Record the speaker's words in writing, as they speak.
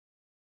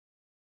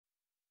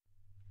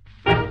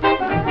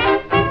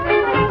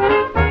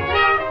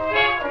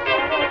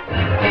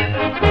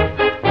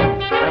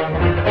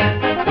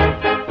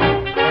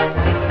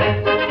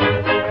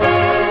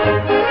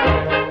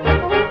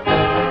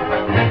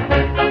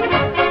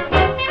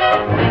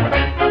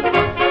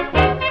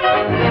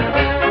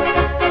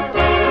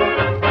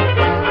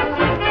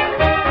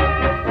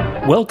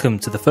welcome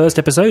to the first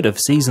episode of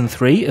Season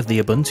 3 of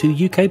the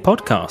Ubuntu UK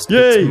podcast.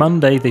 Yay! It's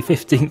Monday the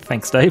 15th,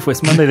 thanks Dave,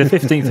 it's Monday the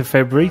 15th of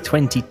February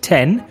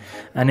 2010,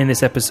 and in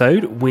this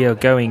episode we are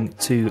going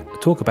to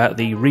talk about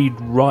the Read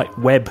Write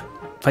Web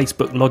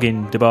Facebook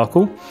login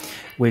debacle.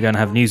 We're going to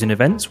have news and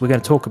events, we're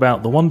going to talk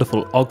about the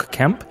wonderful OG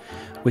Camp,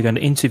 we're going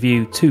to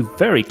interview two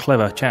very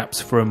clever chaps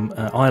from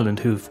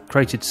Ireland who've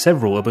created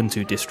several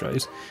Ubuntu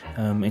distros,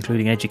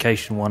 including an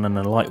education one and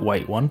a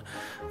lightweight one.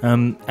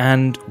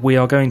 And we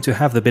are going to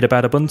have the bit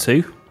about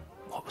Ubuntu.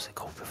 What was it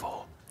called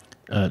before?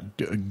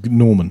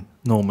 Norman,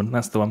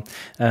 that's the one.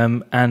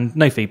 And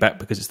no feedback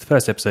because it's the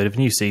first episode of a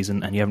new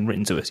season and you haven't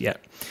written to us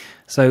yet.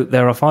 So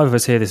there are 5 of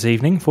us here this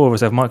evening. 4 of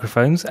us have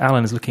microphones.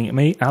 Alan is looking at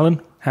me.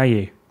 Alan, how are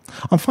you?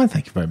 I'm fine,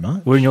 thank you very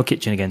much. We're in your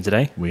kitchen again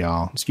today. We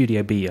are.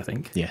 Studio B, I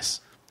think. Yes.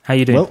 How are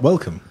you doing? Well,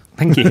 welcome.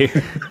 Thank you.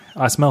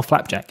 I smell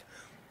flapjack.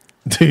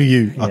 Do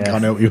you? Yeah. I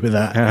can't help you with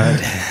that.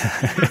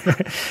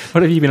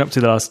 What have you been up to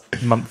the last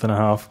month and a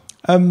half?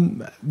 I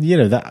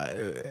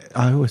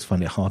always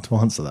find it hard to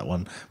answer that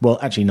one. Well,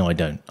 actually, no, I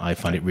don't. I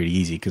find it really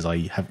easy because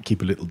I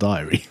keep a little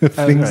diary of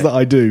things that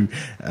I do,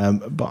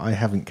 but I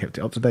haven't kept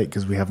it up to date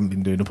because we haven't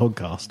been doing a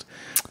podcast.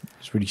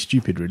 It's really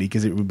stupid, really,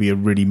 because it would be a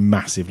really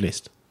massive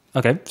list.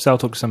 Okay, so I'll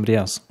talk to somebody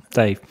else.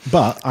 Dave.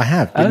 But I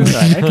have. Oh,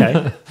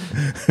 right,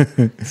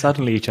 okay.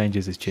 Suddenly he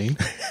changes his tune.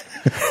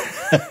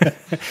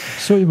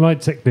 Sort my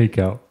technique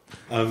out.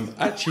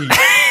 Actually,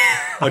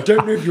 I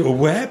don't know if you're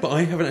aware, but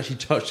I haven't actually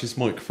touched this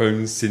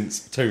microphone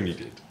since Tony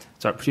did.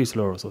 Sorry, producer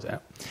Laura will sort it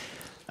out.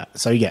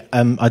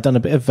 I've done a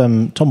bit of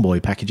Tomboy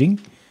packaging,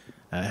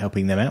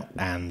 helping them out,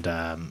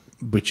 and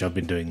which I've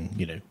been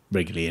doing,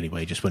 regularly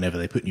anyway, just whenever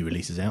they put new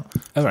releases out.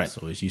 All right. It's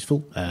always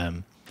useful.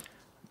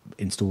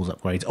 Installs,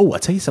 upgrades. Oh, I'll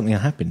tell you something I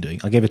have been doing.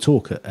 I gave a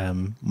talk at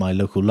my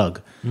local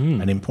lug,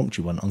 an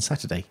impromptu one, on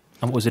Saturday.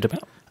 And what was it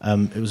about?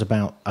 It was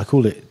about, I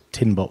call it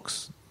Tin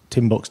Box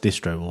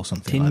Distro or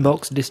something Tin like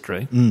Box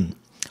Distro? that.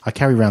 I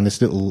carry around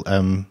this little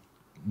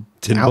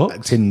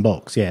Box? tin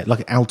box, yeah, like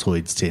an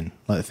Altoids tin,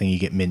 like the thing you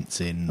get mints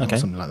in or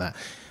something like that.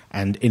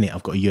 And in it,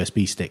 I've got a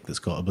USB stick that's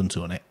got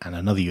Ubuntu on it, and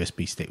another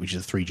USB stick, which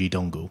is a 3G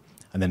dongle,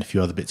 and then a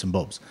few other bits and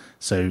bobs.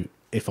 So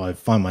if I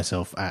find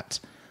myself at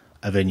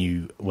a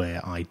venue where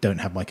I don't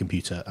have my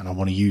computer and I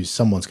want to use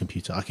someone's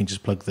computer, I can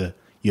just plug the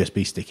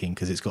USB stick in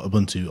because it's got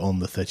Ubuntu on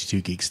the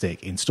 32 gig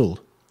stick installed.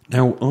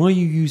 Now, are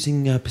you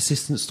using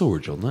persistent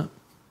storage on that?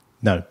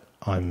 No,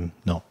 I'm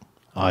not.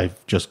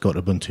 I've just got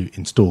Ubuntu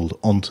installed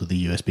onto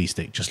the USB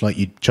stick, just like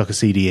you chuck a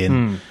CD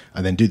in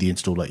and then do the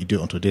install like you do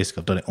it onto a disk.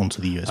 I've done it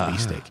onto the USB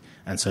stick.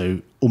 And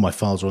so all my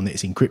files are on it.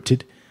 It's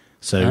encrypted.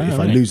 So if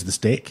I lose the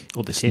stick...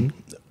 Or the tin.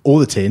 Or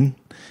the tin,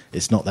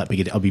 it's not that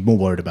big. I'll be more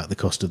worried about the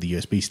cost of the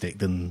USB stick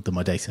than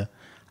my data.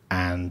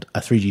 And a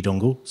 3G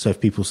dongle. So if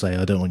people say,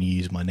 I don't want to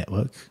use my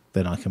network,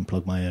 then I can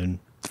plug my own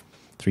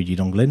 3G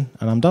dongle in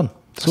and I'm done.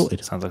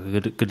 Sorted. Sounds like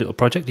a good little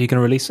project. Are you going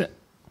to release it?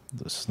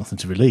 There's nothing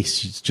to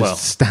release. It's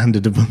just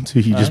standard Ubuntu.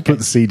 You just put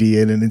the CD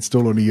in and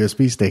install on a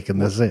USB stick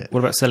and that's it. What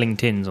about selling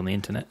tins on the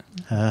internet?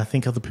 I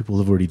think other people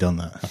have already done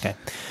that. Okay.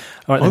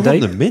 All right, I then, want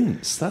Dave. the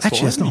mints. That's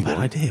Actually, that's not a bad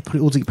idea. Put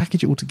it all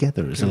package it all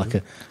together as like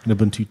an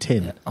Ubuntu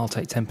tin. I'll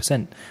take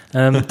 10%.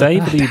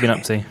 Dave, what have you been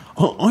up to?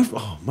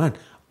 Oh, man.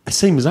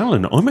 Same as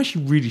Alan. I'm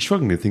actually really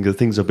struggling to think of the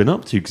things I've been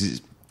up to because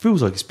it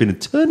feels like it's been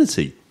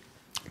eternity.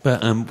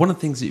 But one of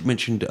the things that you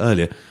mentioned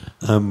earlier,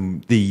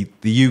 the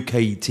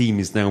UK team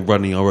is now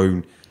running our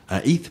own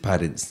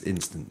Etherpad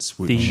instance.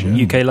 Which,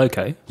 The UK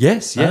Loco?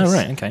 Yes. Oh,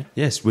 right, okay.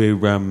 Yes, we're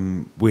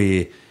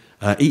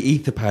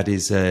Etherpad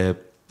is a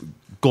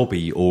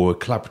Gobby or a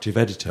collaborative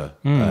editor,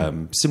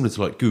 similar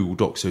to like Google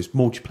Docs. So it's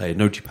multiplayer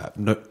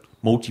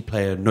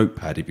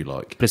notepad, if you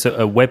like. But it's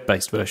a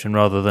web-based version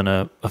rather than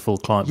a full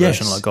client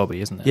version like Gobby,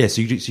 isn't it? Yeah,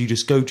 so you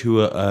just go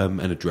to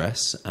an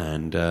address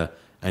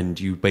and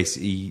you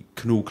basically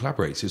can all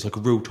collaborate. So it's like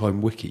a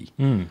real-time wiki.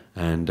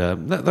 And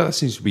that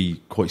seems to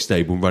be quite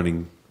stable and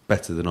running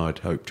better than I'd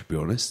hoped, to be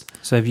honest.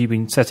 So have you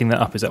been setting that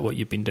up? Is that what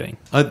you've been doing?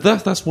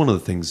 That's one of the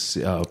things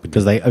I've been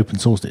Because they open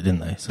sourced it,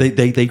 didn't they? So.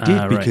 They did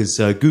right. because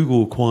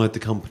Google acquired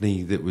the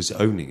company that was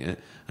owning it,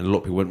 and a lot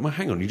of people went, well,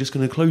 hang on, you're just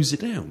going to close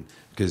it down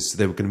because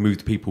they were going to move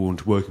the people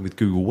onto working with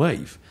Google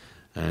Wave.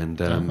 And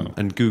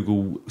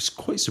Google,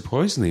 quite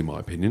surprisingly, in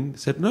my opinion,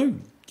 said, no,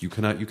 you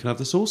can have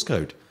the source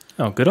code.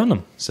 Oh, good on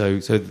them. So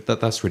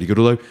that's really good.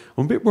 Although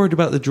I'm a bit worried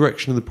about the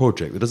direction of the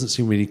project. There doesn't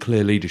seem really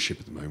clear leadership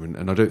at the moment,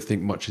 and I don't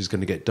think much is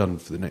going to get done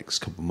for the next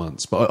couple of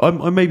months. But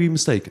I may be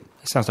mistaken.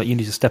 It sounds like you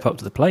need to step up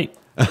to the plate.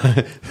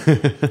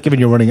 Given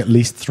you're running at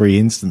least 3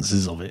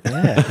 instances of it.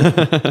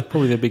 Yeah.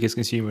 Probably the biggest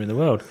consumer in the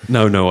world.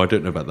 No, I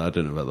don't know about that.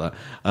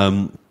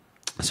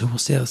 So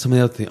what's some of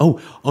the other things?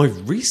 Oh,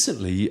 I've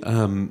recently...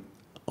 I'm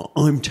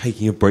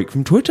taking a break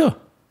from Twitter.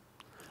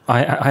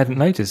 I hadn't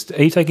noticed.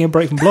 Are you taking a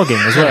break from blogging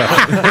as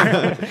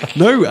well?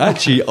 No,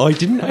 actually, I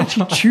didn't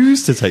actually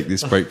choose to take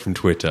this break from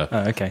Twitter.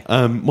 Oh, okay.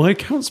 My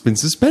account's been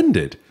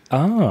suspended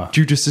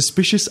due to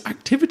suspicious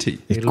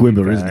activity. It's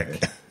Gwibber, isn't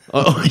it?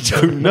 I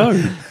don't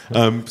know.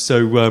 And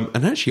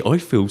actually, I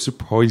feel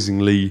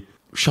surprisingly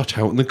shut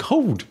out in the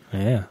cold.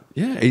 Yeah.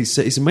 Yeah,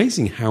 it's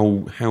amazing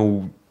how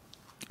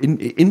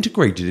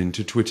integrated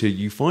into Twitter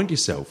you find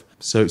yourself.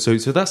 So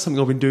that's something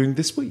I've been doing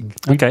this week.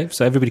 Okay,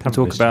 so everybody can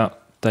talk about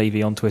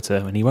Davey on Twitter,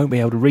 and he won't be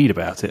able to read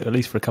about it, at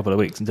least for a couple of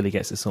weeks, until he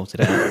gets it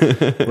sorted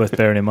out. Worth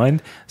bearing in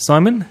mind.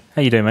 Simon,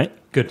 how you doing, mate?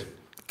 Good.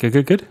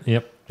 Good?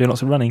 Yep. Doing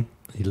lots of running?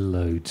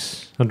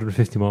 Loads.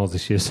 150 miles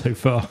this year so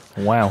far.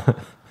 Wow.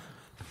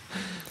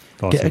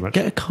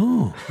 Get a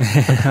car.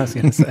 I was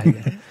going to say,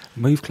 yeah.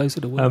 Move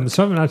closer to work.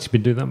 So I haven't actually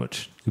been doing that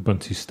much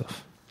Ubuntu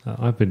stuff.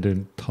 I've been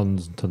doing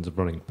tons and tons of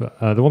running. But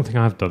the one thing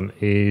I have done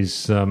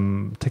is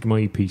taken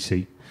my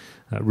EPC,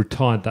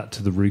 retired that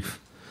to the roof,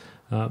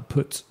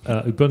 put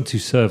Ubuntu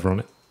server on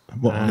it.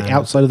 What, on the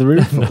outside of the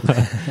roof?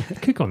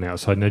 Could go on the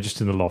outside, no,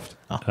 just in the loft.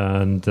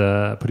 And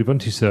put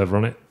Ubuntu server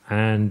on it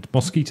and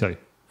Mosquito.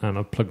 And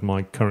I've plugged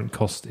my current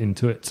cost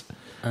into it.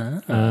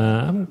 I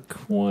haven't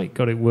quite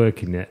got it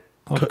working yet.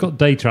 I've got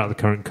data out of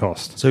the current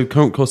cost. So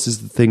current cost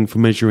is the thing for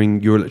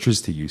measuring your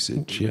electricity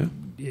usage, yeah?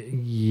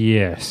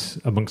 Yes,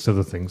 amongst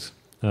other things.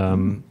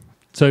 So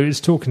it's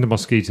talking to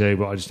Mosquito,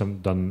 but I just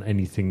haven't done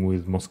anything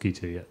with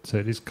Mosquito yet. So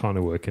it is kind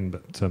of working,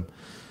 but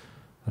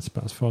that's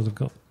about as far as I've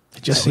got.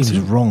 It just seems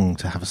wrong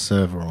to have a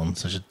server on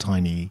such a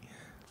tiny...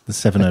 The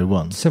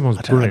 701.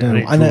 701's brilliant, and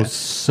it draws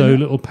so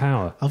little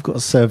power. I've got a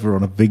server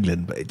on a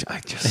Viglin, but it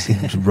just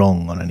seems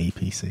wrong on an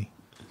EPC.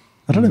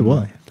 I don't know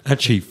why.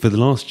 Actually, for the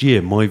last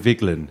year, my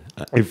Viglin,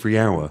 every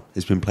hour,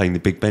 has been playing the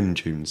Big Ben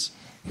tunes.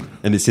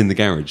 And it's in the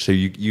garage. So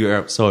you're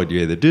outside, you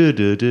hear the duh,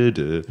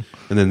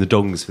 and then the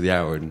dongs for the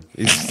hour. And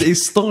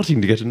it's starting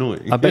to get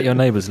annoying. I bet your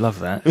neighbours love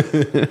that.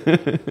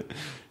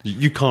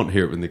 You can't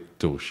hear it when the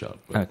door's shut.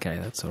 But. Okay,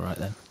 that's all right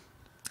then.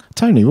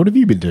 Tony, what have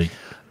you been doing?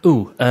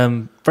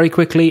 Very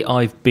quickly,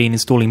 I've been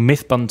installing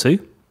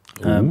Mythbuntu,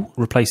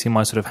 replacing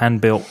my sort of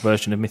hand-built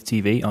version of Myth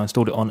TV. I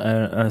installed it on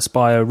an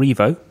Aspire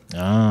Revo.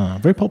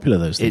 Very popular,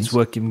 those things. It's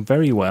working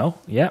very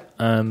well, yeah.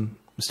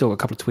 Still got a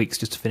couple of tweaks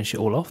just to finish it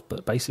all off,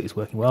 but basically it's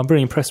working well. I'm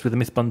very impressed with the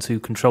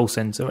Mythbuntu control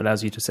center. It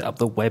allows you to set up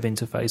the web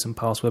interface and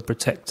password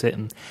protect it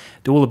and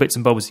do all the bits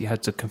and bobs you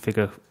had to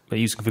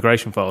use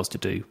configuration files to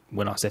do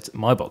when I set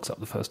my box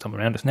up the first time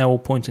around. It's now all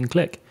point and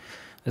click.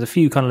 There's a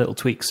few kind of little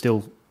tweaks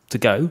still to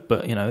go,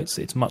 but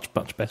it's much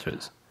better.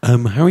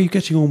 How are you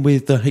getting on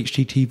with the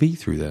HDTV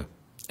through there?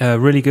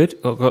 Really good.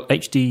 I've got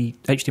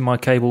HDMI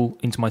cable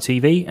into my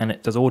TV, and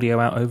it does audio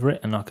out over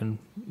it, and I can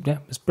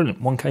it's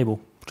brilliant. One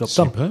cable, job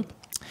done. Superb.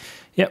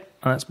 Yep,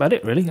 and that's about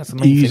it. Really, that's the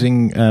main thing. Are you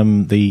thing.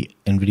 using the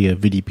NVIDIA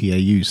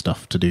VDPAU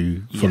stuff to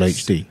do full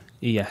HD?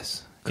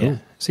 Yes, cool. Yeah. It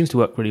seems to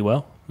work really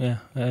well. Yeah,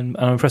 and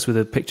I'm impressed with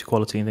the picture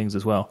quality and things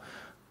as well.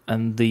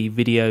 And the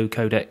video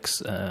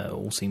codecs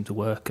all seem to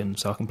work, and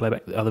so I can play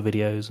back the other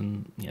videos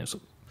and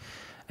sort of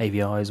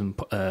AVIs and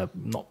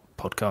not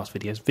podcast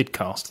videos,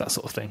 vidcast, that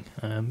sort of thing.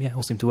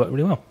 All seem to work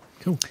really well.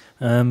 Cool.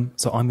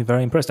 So I'm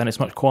very impressed, and it's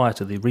much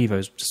quieter. The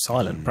Revo's just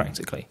silent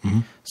practically,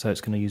 so it's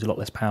going to use a lot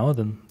less power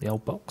than the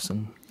old box,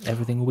 and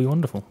everything will be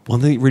wonderful. One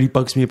thing that really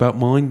bugs me about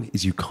mine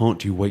is you can't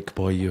do wake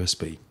by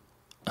USB.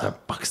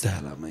 That bugs the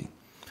hell out of me.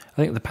 I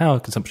think the power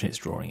consumption it's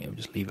drawing, it would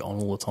just leave it on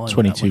all the time.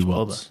 22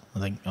 watts. I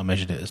think I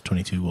measured it as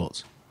 22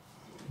 watts.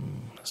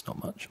 That's not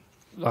much.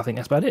 I think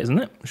that's about it, isn't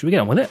it? Should we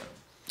get on with it?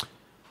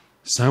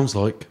 Sounds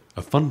like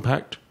a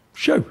fun-packed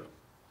show.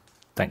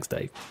 Thanks,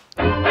 Dave.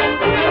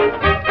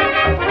 I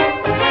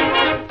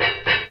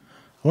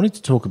wanted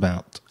to talk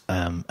about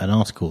an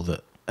article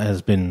that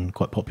has been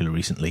quite popular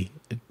recently,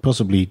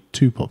 possibly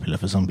too popular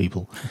for some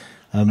people.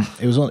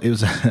 It was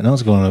an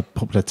article on a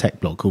popular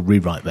tech blog called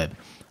Rewrite Web.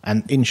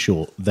 And in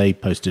short, they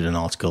posted an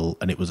article,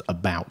 and it was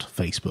about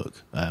Facebook,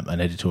 an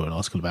editorial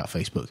article about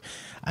Facebook.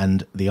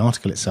 And the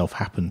article itself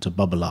happened to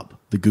bubble up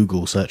the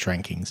Google search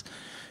rankings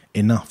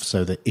enough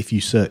so that if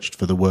you searched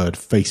for the word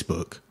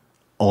Facebook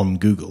on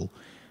Google,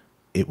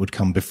 it would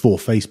come before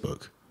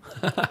Facebook.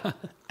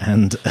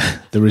 And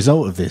the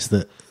result of this,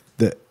 that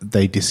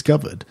they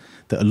discovered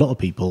that a lot of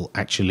people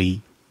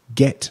actually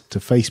get to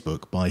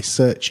Facebook by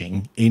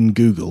searching in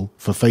Google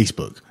for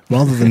Facebook.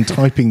 Rather than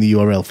typing the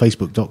URL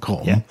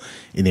facebook.com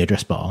in the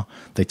address bar,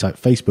 they type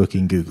Facebook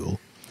in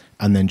Google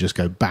and then just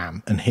go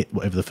bam and hit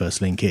whatever the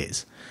first link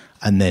is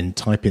and then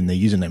type in their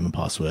username and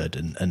password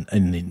and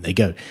then they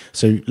go.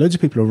 So loads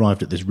of people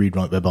arrived at this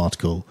Rewrite Web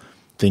article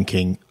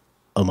thinking,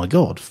 oh my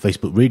God,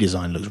 Facebook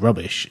redesign looks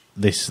rubbish.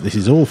 This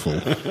is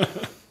awful.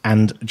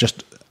 And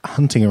just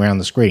hunting around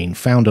the screen,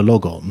 found a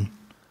logon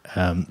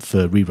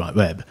for Rewrite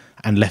Web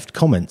and left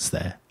comments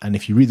there. And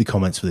if you read the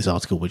comments for this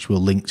article, which we'll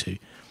link to,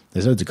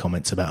 there's loads of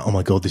comments about, oh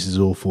my God, this is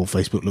awful.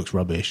 Facebook looks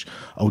rubbish.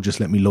 Oh, just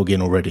let me log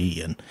in already.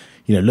 And,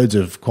 loads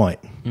of quite,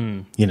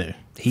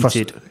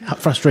 heated,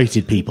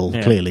 frustrated people,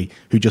 clearly,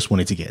 who just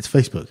wanted to get to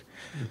Facebook.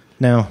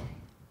 Now,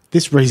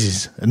 this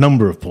raises a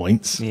number of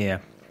points. Yeah.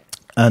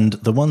 And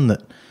the one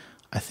that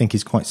I think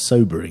is quite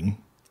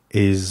sobering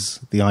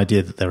is the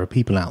idea that there are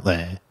people out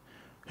there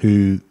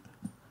who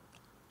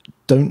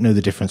don't know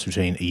the difference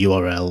between a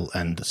URL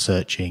and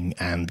searching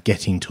and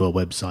getting to a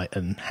website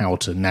and how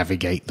to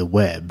navigate the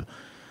web.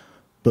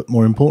 But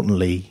more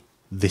importantly,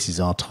 this is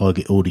our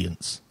target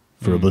audience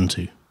for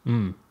Ubuntu.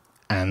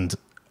 And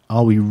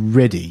are we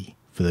ready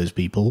for those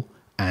people?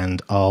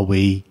 And are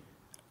we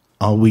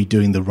are we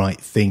doing the right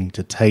thing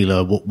to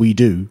tailor what we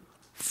do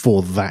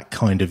for that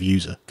kind of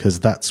user? Because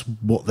that's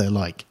what they're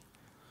like.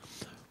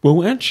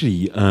 Well,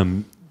 actually,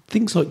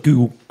 things like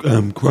Google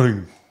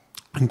Chrome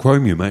and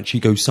Chromium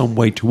actually go some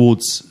way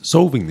towards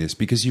solving this,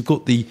 because you've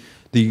got the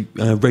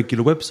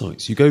regular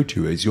websites you go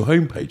to as your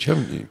homepage,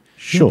 haven't you?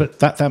 Sure, Yeah,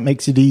 but that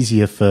makes it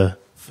easier for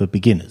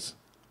beginners.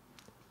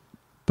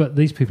 But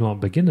these people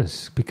aren't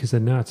beginners because they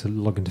know how to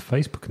log into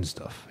Facebook and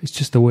stuff. It's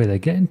just the way they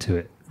get into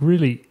it.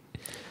 Really.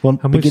 Well,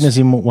 beginners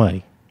in what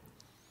way?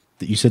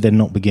 That you said they're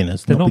not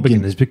beginners. They're not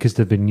beginners because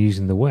they've been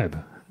using the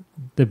web.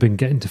 They've been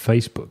getting to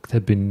Facebook.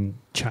 They've been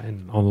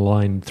chatting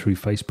online through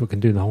Facebook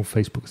and doing the whole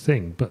Facebook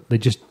thing, but they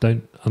just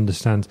don't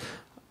understand.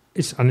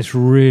 It's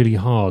really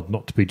hard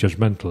not to be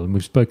judgmental, and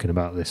we've spoken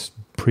about this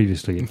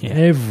previously. Yeah.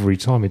 Every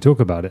time we talk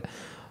about it,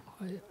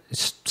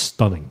 it's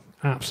stunning,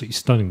 absolutely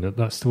stunning that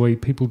that's the way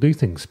people do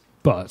things.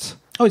 But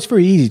it's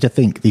very easy to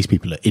think these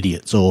people are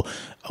idiots, or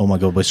oh my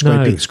god, we're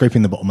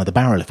scraping the bottom of the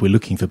barrel if we're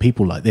looking for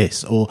people like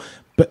this.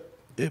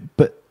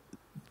 But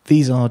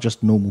these are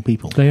just normal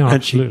people. they are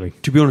Actually,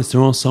 absolutely. to be honest,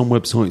 there are some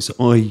websites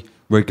I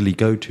regularly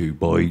go to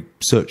by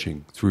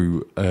searching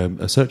through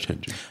a search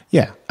engine.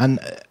 Yeah,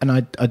 and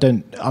I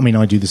don't. I mean,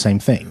 I do the same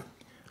thing.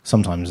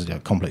 Sometimes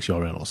complex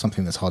URL or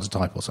something that's hard to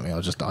type or something.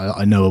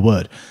 I know a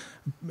word.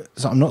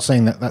 So I'm not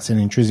saying that that's an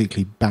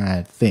intrinsically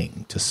bad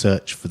thing to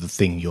search for the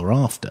thing you're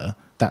after.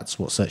 That's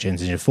what search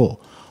engines are for.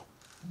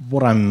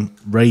 What I'm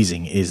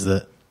raising is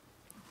that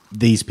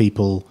these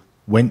people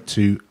went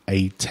to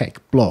a tech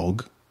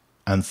blog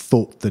and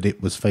thought that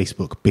it was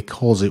Facebook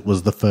because it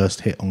was the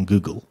first hit on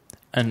Google.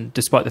 And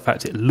despite the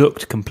fact it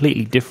looked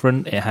completely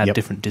different, it had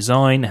different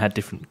design, it had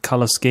different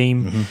colour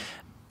scheme,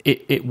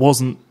 it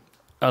wasn't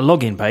a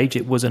login page,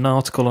 it was an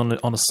article on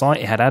a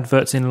site, it had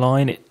adverts in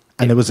line.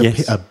 And there was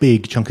a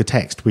big chunk of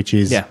text, which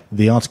is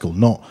the article,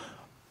 not,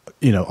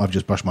 I've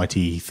just brushed my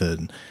teeth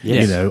and,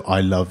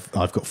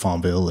 I've got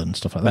Farmville and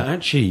stuff like that. But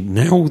actually,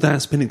 now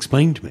that's been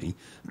explained to me,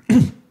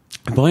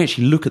 if I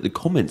actually look at the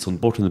comments on the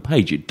bottom of the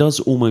page, it does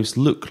almost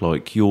look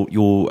like your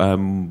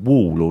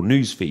wall or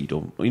newsfeed,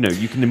 or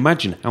you can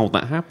imagine how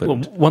that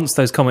happened. Well, once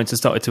those comments had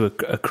started to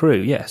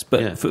accrue, yes.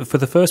 But for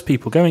the first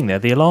people going there,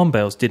 the alarm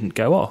bells didn't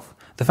go off.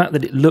 The fact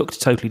that it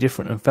looked totally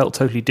different and felt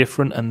totally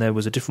different, and there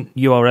was a different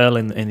URL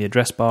in the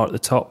address bar at the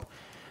top,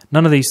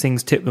 none of these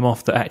things tipped them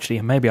off that actually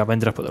maybe I've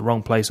ended up at the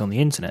wrong place on the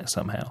internet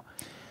somehow.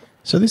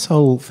 So this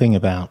whole thing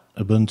about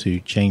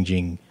Ubuntu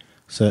changing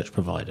search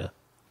provider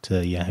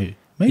to Yahoo,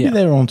 maybe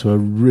they're onto a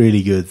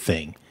really good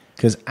thing,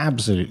 because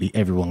absolutely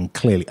everyone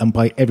clearly, and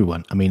by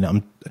everyone, I mean,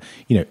 I'm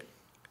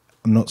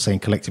not saying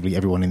collectively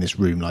everyone in this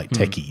room like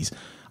techies.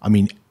 I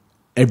mean,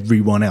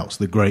 everyone else,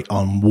 the great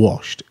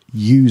unwashed,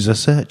 use a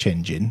search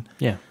engine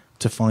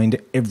to find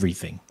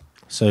everything.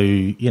 So,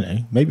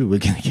 maybe we're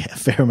going to get a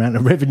fair amount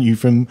of revenue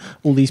from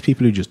all these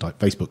people who just type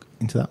Facebook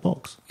into that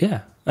box.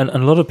 Yeah, and a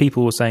lot of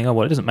people were saying,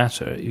 it doesn't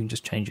matter, you can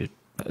just change your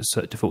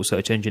default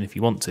search engine if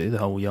you want to, the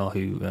whole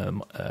Yahoo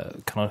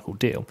canonical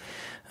deal.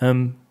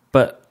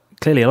 But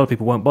clearly a lot of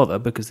people won't bother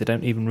because they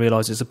don't even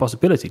realise there's a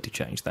possibility to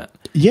change that.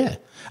 Yeah.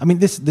 I mean,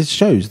 this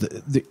shows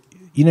that...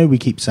 we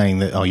keep saying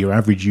that, your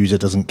average user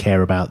doesn't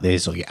care about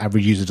this, or your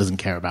average user doesn't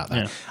care about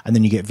that. Yeah. And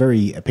then you get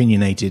very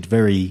opinionated,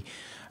 very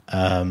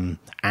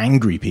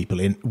angry people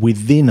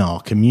within our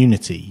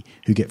community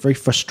who get very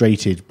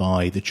frustrated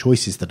by the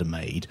choices that are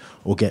made,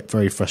 or get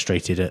very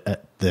frustrated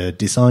at the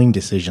design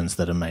decisions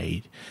that are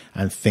made,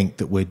 and think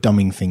that we're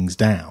dumbing things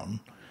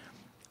down.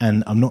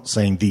 And I'm not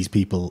saying these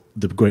people,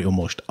 the great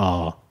almost,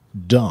 are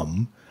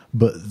dumb,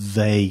 but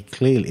they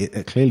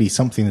clearly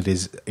something that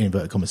is, in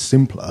inverted commas,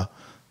 simpler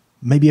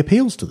maybe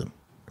appeals to them.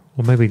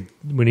 Well, maybe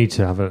we need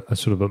to have a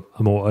sort of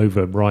a more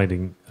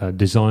overriding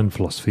design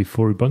philosophy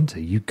for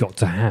Ubuntu. You've got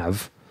to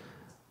have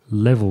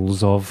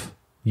levels of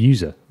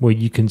user where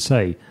you can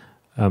say,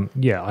 I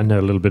know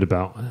a little bit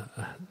about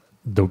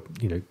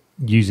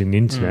using the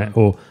internet,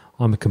 or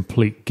I'm a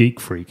complete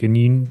geek freak, and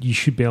you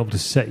should be able to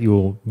set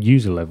your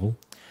user level.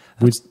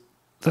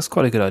 That's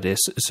quite a good idea.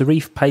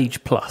 Serif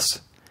Page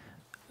Plus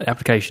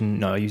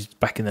application, I used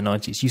back in the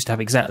 90s, used to have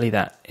exactly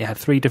that. It had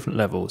 3 different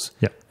levels,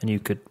 and you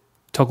could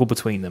toggle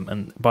between them,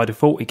 and by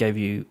default it gave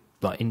you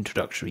like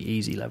introductory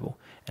easy level,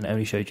 and it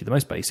only showed you the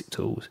most basic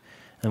tools.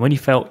 And when you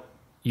felt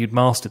you'd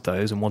mastered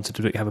those and wanted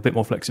to have a bit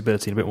more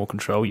flexibility and a bit more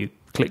control, you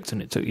clicked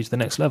and it took you to the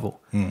next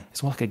level.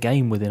 It's like a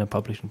game within a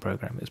publishing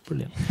program. It's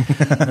brilliant.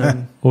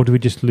 Or do we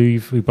just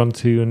leave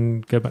Ubuntu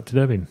and go back to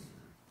Debian?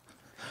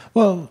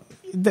 Well,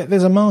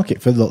 there's a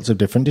market for lots of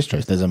different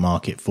distros. There's a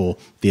market for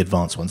the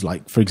advanced ones.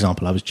 Like, for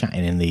example, I was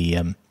chatting in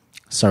the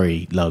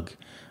Surrey Lug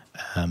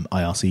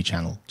IRC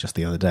channel just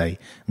the other day,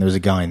 and there was a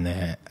guy in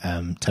there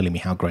telling me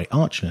how great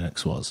Arch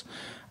Linux was,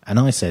 and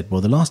I said,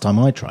 well, the last time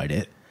I tried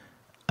it,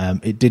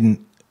 it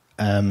didn't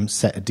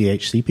set a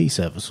DHCP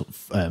server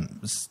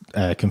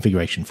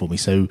configuration for me.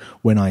 So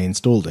when I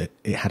installed it,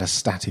 it had a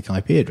static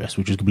IP address,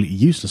 which was completely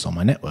useless on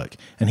my network.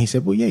 And he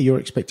said, well, yeah, you're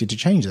expected to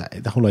change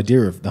that. The whole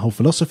idea of the whole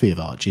philosophy of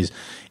Arch is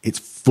it's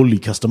fully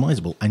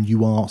customizable, and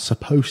you are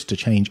supposed to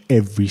change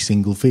every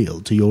single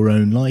field to your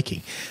own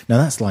liking. Now,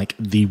 that's like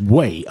the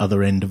way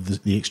other end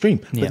of the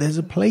extreme, but there's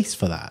a place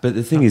for that. But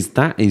the thing is,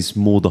 that is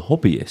more the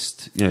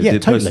hobbyist, the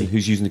person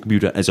who's using the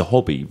computer as a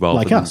hobby rather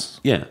like than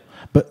us. Yeah.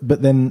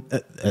 But then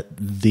at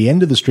the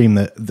end of the stream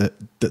that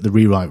the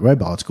Rewrite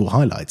Web article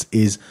highlights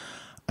is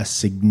a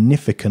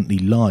significantly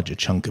larger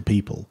chunk of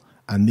people.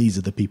 And these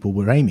are the people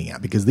we're aiming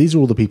at, because these are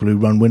all the people who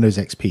run Windows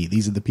XP.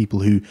 These are the people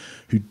who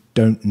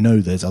don't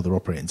know there's other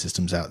operating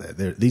systems out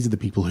there. These are the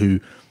people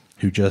who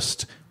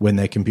just, when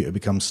their computer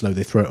becomes slow,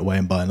 they throw it away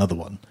and buy another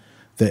one.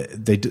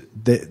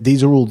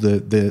 These are all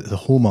the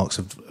hallmarks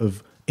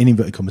of, in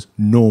inverted commas,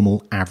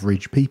 normal,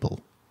 average people.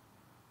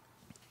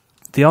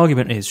 The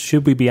argument is,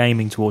 should we be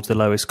aiming towards the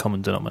lowest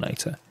common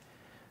denominator?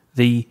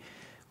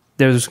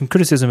 There's some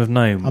criticism of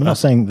GNOME. I'm not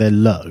saying they're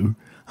low.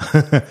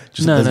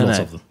 Just there's lots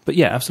of them. But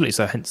yeah, absolutely.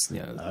 So hence,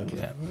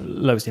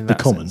 lowest in that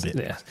the common sense.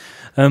 bit. Yeah.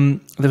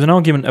 There's an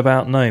argument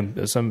about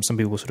GNOME. Some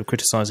people were sort of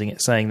criticising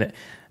it, saying that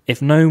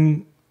if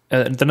GNOME,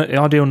 the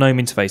ideal GNOME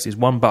interface is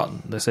one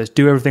button that says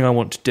 "Do everything I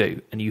want to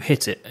do," and you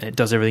hit it, and it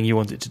does everything you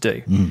want it to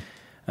do.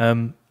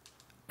 And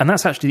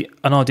that's actually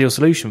an ideal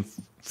solution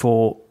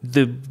for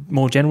the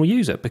more general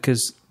user,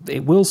 because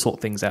it will sort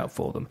things out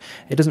for them.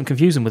 It doesn't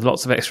confuse them with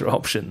lots of extra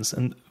options.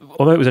 And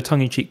although it was a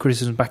tongue-in-cheek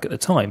criticism back at the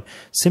time,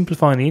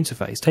 simplifying the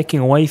interface,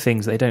 taking away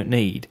things they don't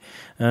need,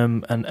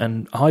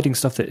 and hiding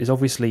stuff that is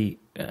obviously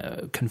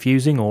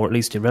confusing or at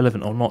least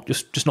irrelevant or not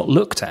just not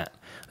looked at.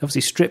 They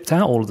obviously stripped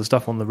out all of the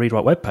stuff on the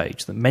read-write web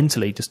page that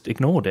mentally just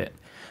ignored it.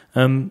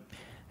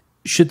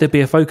 Should there be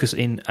a focus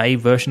in a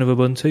version of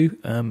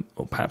Ubuntu,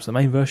 or perhaps the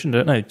main version? I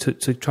don't know,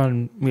 to try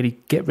and really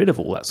get rid of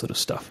all that sort of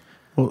stuff.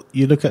 Well,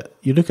 you look at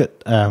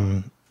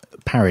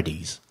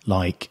parodies.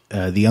 Like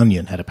The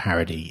Onion had a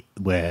parody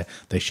where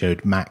they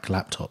showed Mac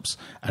laptops,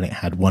 and it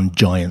had one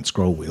giant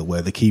scroll wheel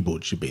where the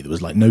keyboard should be. There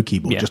was like no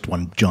keyboard, just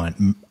one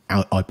giant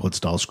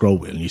iPod-style scroll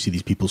wheel, and you see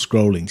these people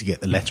scrolling to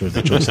get the letter of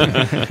their choice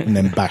and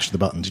then bash the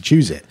button to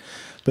choose it.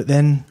 But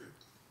then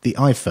the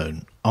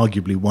iPhone,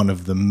 arguably one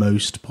of the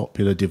most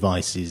popular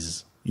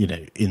devices,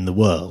 in the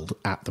world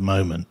at the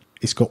moment,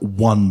 it's got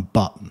one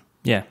button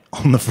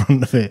on the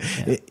front of it.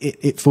 Yeah.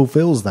 It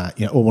fulfills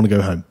that. I want to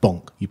go home.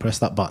 Bonk. You press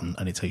that button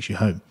and it takes you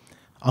home.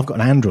 I've got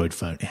an Android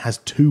phone. It has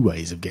two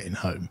ways of getting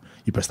home.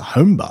 You press the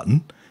home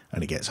button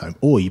and it gets home,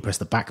 or you press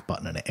the back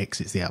button and it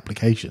exits the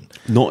application.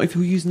 Not if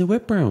you're using the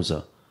web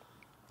browser.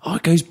 Oh,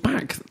 it goes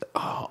back.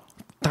 Oh,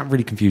 that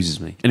really confuses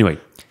me. Anyway.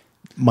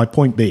 My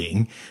point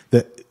being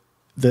that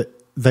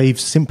they've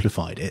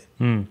simplified it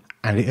and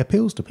it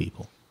appeals to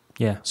people.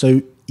 Yeah.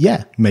 So,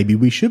 maybe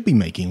we should be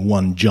making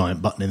one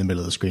giant button in the middle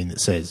of the screen that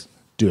says,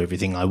 do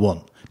everything I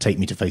want. Take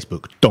me to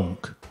Facebook.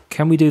 Donk.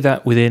 Can we do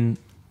that within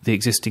the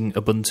existing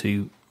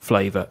Ubuntu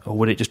flavour, or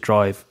would it just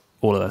drive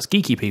all of us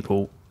geeky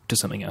people to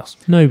something else?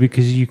 No,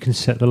 because you can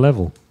set the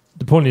level.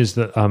 The point is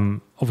that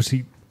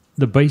obviously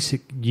the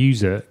basic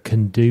user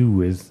can do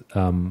with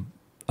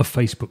a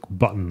Facebook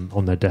button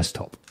on their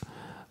desktop,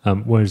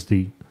 whereas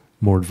the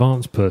more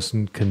advanced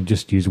person can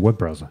just use a web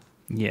browser.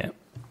 Yeah.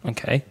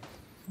 Okay.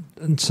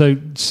 And so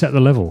set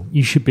the level.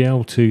 You should be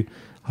able to,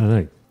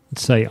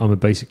 say I'm a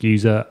basic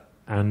user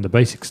and the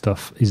basic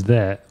stuff is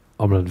there.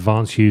 I'm an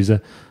advanced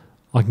user.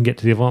 I can get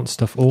to the advanced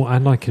stuff,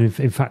 and I can,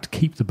 in fact,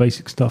 keep the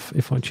basic stuff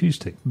if I choose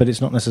to. But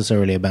it's not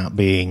necessarily about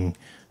being,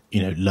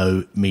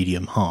 low,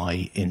 medium,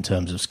 high in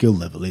terms of skill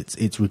level.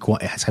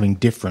 It's having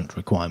different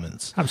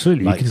requirements.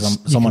 Absolutely. Like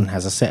someone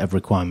has a set of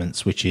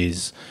requirements which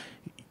is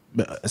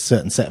a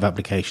certain set of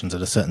applications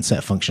and a certain set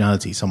of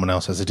functionality. Someone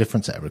else has a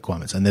different set of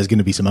requirements, and there's going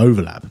to be some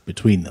overlap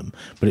between them.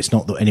 But it's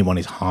not that anyone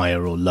is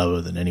higher or lower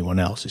than anyone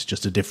else. It's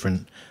just a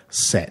different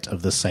set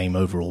of the same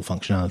overall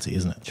functionality,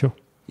 isn't it? Sure.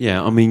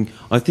 Yeah,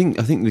 I think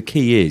the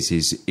key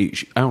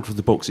is out of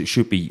the box it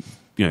should be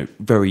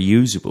very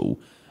usable,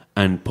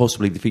 and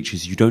possibly the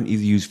features you don't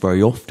either use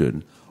very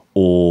often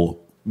or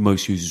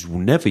most users will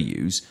never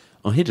use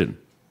are hidden.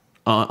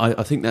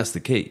 I think that's the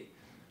key.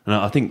 And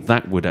I think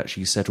that would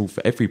actually settle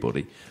for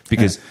everybody,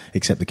 because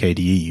except the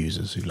KDE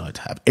users who like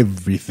to have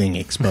everything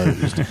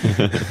exposed.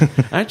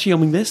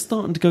 Actually, they're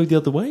starting to go the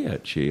other way.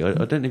 Actually,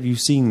 I don't know if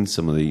you've seen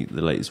some of the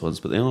latest ones,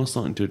 but they are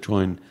starting to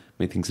try and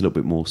make things a little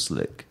bit more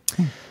slick.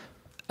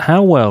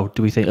 How well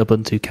do we think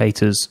Ubuntu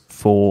caters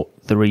for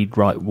the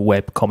read-write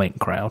web comment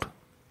crowd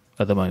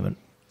at the moment?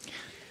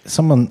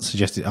 Someone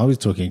suggested, I was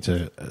talking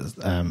to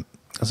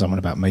someone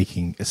about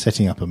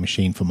setting up a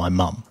machine for my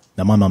mum.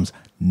 Now, my mum's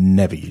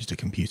never used a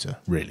computer,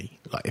 really,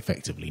 like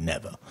effectively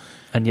never.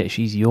 And yet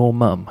she's your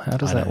mum. How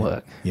does that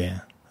work?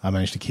 Yeah, I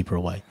managed to keep her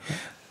away.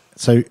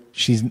 So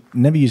she's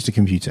never used a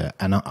computer,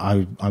 and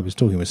I was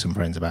talking with some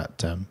friends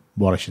about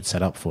what I should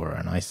set up for her,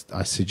 and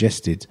I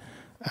suggested,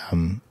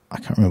 I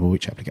can't remember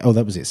which application. Oh,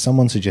 that was it.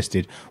 Someone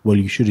suggested, well,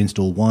 you should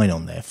install Wine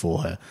on there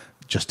for her,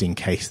 just in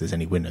case there's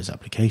any Windows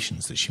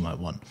applications that she might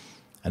want.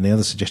 And the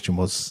other suggestion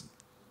was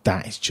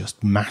that is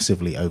just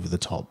massively over the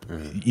top.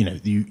 You know,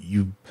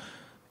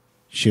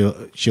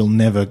 she'll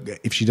never,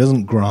 if she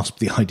doesn't grasp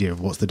the idea of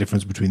what's the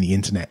difference between the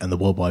internet and the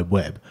World Wide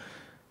Web,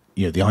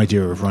 you know, the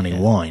idea of running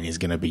wine is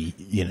going to be,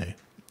 you know,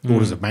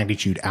 orders of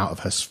magnitude out of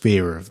her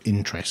sphere of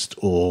interest,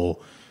 or,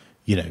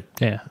 you know.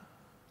 Yeah.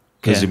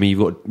 Because, I mean, you've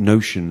got a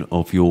notion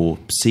of your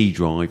C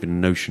drive and a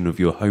notion of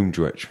your home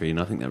directory, and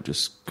I think that'll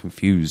just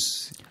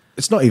confuse.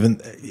 It's not even,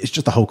 it's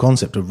just the whole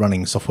concept of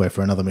running software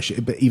for another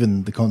machine, but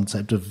even the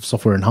concept of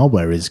software and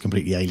hardware is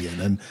completely alien,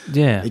 and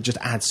it just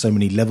adds so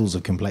many levels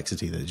of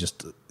complexity that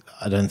just,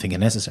 I don't think are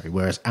necessary.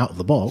 Whereas out of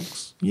the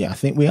box, I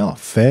think we are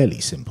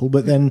fairly simple.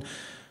 But then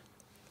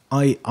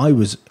I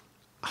was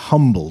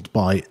humbled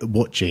by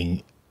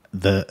watching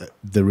the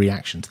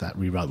reaction to that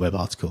Rewrite Web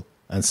article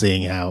and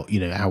seeing how, you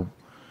know, how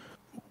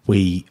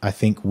I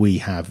think we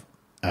have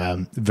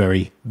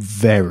very,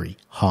 very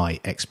high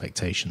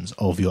expectations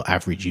of your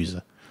average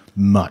user,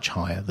 much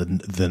higher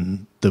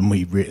than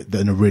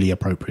are really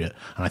appropriate.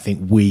 And I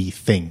think we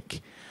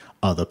think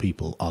other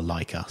people are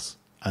like us,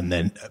 and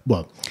then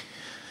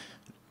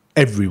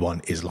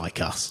everyone is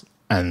like us,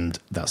 and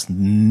that's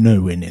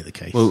nowhere near the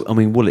case. Well, I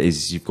mean, what it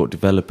is you've got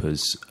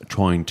developers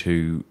trying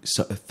to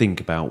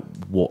think about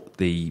what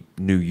the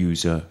new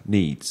user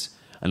needs.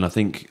 And I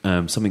think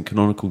something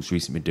Canonical's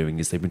recently been doing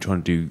is they've been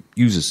trying to do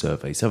user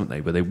surveys, haven't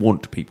they, where they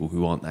want people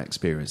who aren't that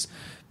experienced,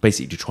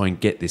 basically to try and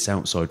get this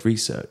outside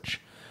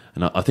research.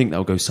 And I think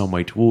that'll go some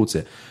way towards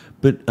it.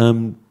 But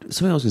something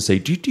I was going to say,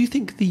 do you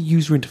think the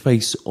user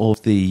interface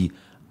of the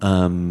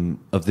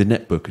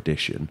netbook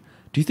edition,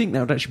 do you think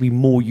that would actually be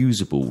more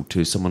usable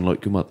to someone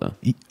like your mother?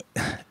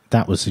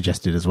 That was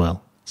suggested as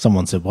well.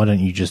 Someone said, why don't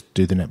you just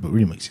do the netbook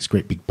remix? It's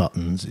great big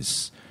buttons.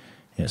 It's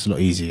a lot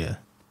easier,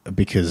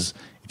 because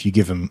if you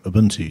give them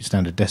Ubuntu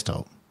standard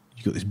desktop,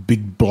 you've got this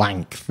big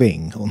blank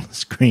thing on the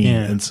screen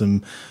and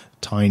some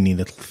tiny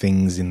little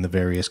things in the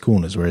various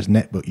corners. Whereas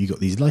netbook, you've got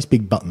these nice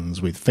big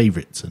buttons with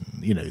favorites and,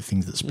 you know,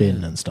 things that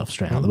spin and stuff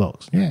straight out of the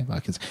box. Yeah,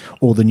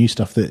 or the new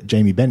stuff that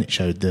Jamie Bennett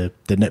showed, the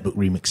netbook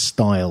remix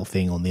style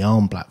thing on the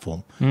ARM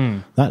platform.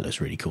 That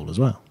looks really cool as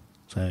well.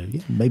 So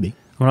yeah, maybe.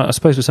 Well, I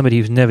suppose for somebody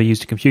who's never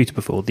used a computer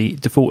before, the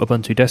default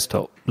Ubuntu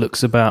desktop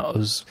looks about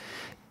as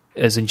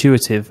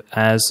intuitive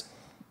as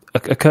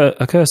a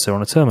cursor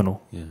on a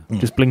terminal,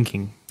 just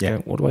blinking. Yeah.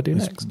 What do I do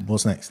next?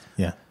 What's next?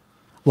 Yeah.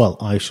 Well,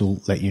 I shall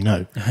let you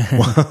know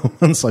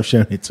once I've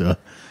shown it to her,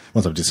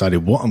 once I've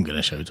decided what I'm going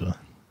to show to her.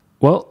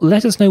 Well,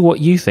 let us know what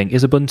you think.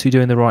 Is Ubuntu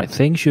doing the right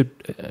thing? Should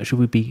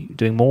we be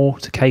doing more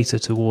to cater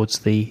towards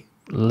the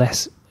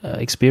less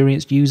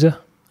experienced user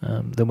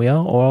than we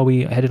are, or are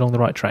we headed along the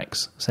right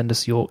tracks? Send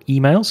us your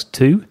emails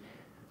to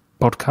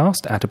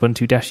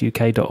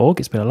podcast@ubuntu-uk.org.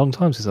 It's been a long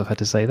time since I've had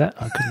to say that.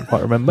 I couldn't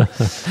quite remember.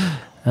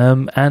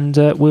 And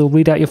we'll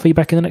read out your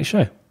feedback in the next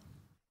show.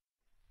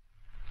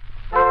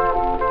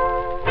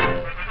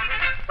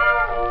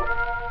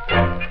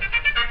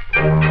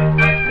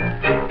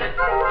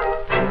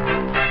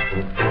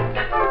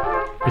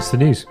 It's the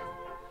news.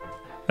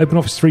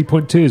 OpenOffice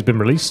 3.2 has been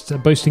released,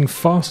 boasting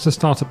faster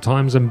startup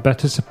times and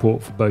better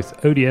support for both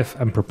ODF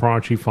and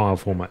proprietary file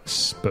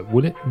formats. But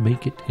will it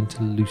make it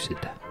into Lucid?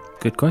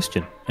 Good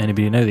question.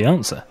 Anybody know the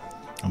answer?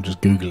 I'm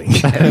just Googling.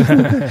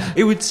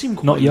 It would seem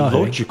quite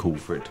logical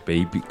for it to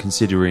be,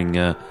 considering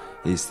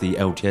it's the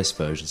LTS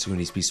version, so it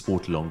needs to be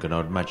supported longer, and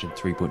I'd imagine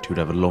 3.2 would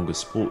have a longer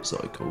support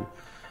cycle.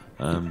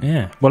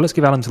 Well, let's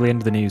give Alan till the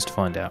end of the news to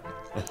find out.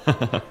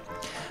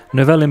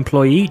 Novell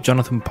employee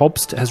Jonathan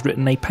Pobst has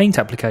written a Paint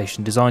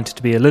application designed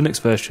to be a Linux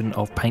version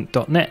of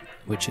Paint.net,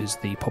 which is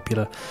the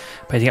popular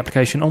painting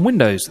application on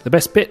Windows. The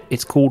best bit,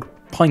 it's called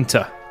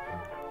Pinter.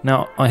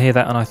 Now, I hear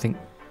that and I think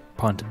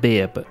pint of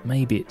beer, but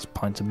maybe it's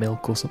pint of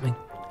milk or something.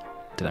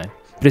 Don't know.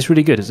 But it's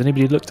really good. Has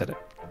anybody looked at it?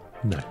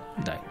 No,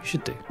 you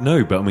should do.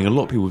 No, but I mean, a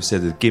lot of people have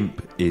said that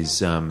GIMP is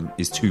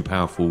too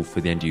powerful for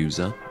the end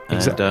user.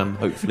 Exactly. And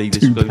hopefully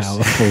this too goes...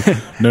 powerful.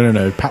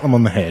 No. Pat them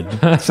on the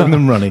head. Send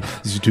them running.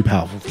 This is too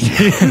powerful. To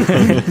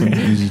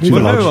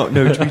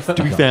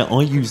be fair,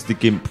 I use the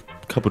GIMP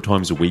a couple of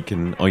times a week,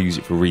 and I use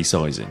it for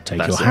resizing.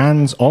 Take your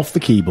hands off the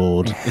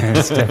keyboard.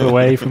 Step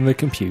away from the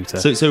computer.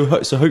 So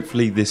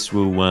hopefully this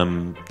will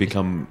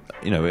become,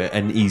 you know,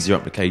 an easier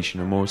application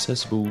and more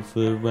accessible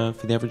for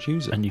the average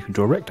user. And you can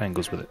draw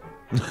rectangles with it.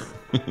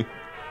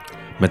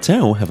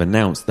 Mattel have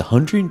announced the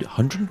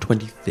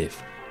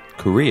 125th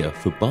career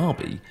for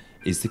Barbie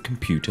is the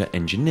computer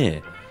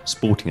engineer,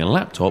 sporting a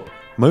laptop,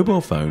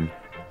 mobile phone,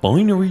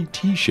 binary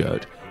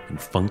t-shirt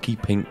and funky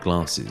pink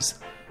glasses.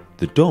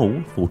 The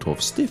doll fought off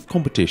stiff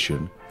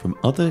competition from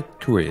other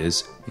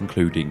careers,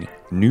 including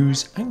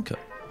news anchor.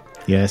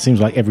 Yeah, it seems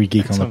like every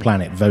geek on the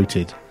planet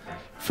voted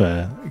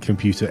for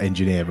computer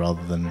engineer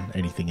rather than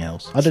anything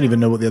else. I don't even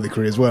know what the other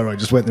careers were. I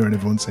just went there and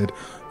everyone said,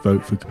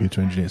 vote for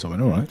computer engineer. So I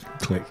went, all right,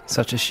 click.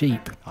 Such a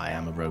sheep. I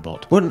am a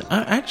robot. Well,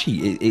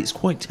 actually, it's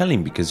quite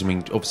telling because, I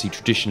mean, obviously,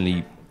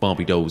 traditionally,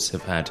 Barbie dolls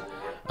have had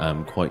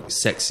quite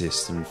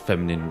sexist and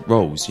feminine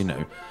roles, you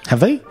know. Have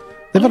they?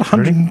 They've had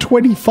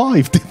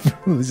 125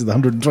 different... This is the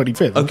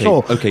 125th. I'm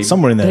sure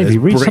somewhere in there Maybe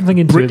read something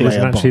into it that's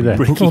actually there.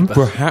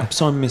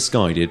 Perhaps I'm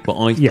misguided, but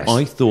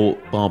I thought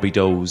Barbie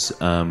dolls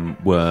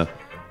were...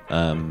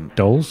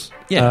 dolls?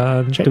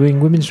 Yeah.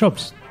 Doing women's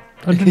jobs.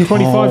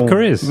 125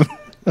 careers.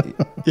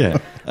 Yeah.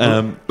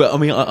 But I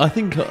mean, I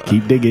think...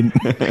 Keep digging.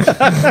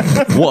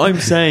 What I'm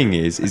saying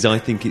is I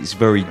think it's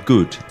very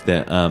good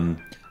that...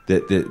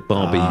 that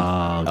Barbie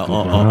are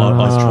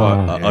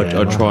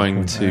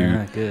trying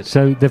to... good.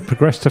 So they've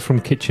progressed her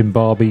from Kitchen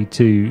Barbie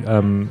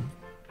to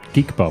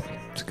Geek Barbie.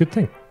 It's a good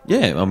thing.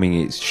 Yeah, I mean,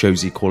 it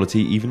shows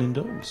equality even in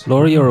dolls.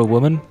 Laurie, you're a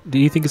woman. Do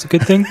you think it's a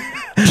good thing?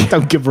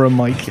 Don't give her a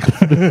mic.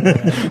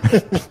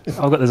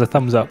 There's a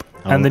thumbs up.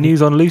 And the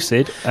news on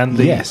Lucid and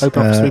the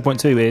OpenOffice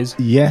 3.2 is...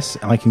 Yes,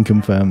 I can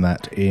confirm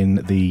that in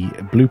the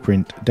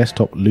Blueprint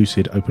Desktop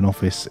Lucid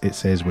OpenOffice, it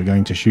says we're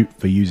going to shoot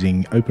for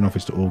using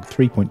OpenOffice.org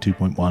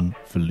 3.2.1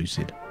 for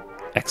Lucid.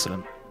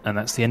 Excellent. And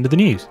that's the end of the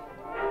news.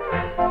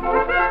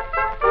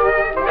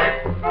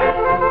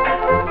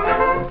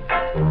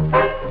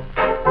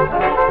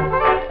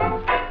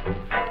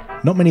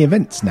 Not many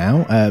events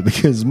now,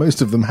 because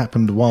most of them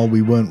happened while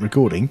we weren't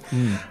recording.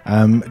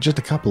 Just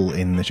a couple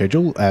in the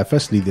schedule.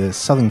 Firstly, the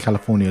Southern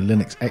California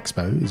Linux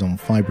Expo is on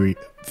February.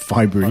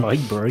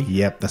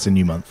 Yep, that's a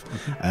new month.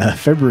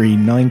 February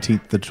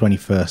 19th to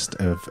 21st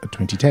of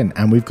 2010.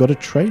 And we've got a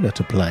trailer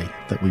to play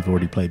that we've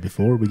already played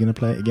before. Are we going to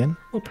play it again?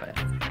 We'll play it.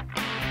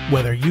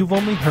 Whether you've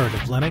only heard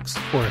of Linux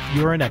or if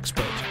you're an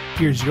expert,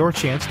 here's your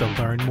chance to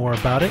learn more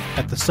about it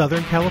at the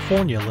Southern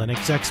California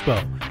Linux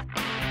Expo.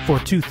 For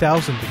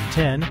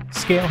 2010,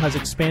 Scale has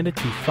expanded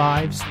to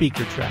 5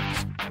 speaker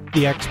tracks.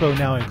 The Expo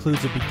now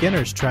includes a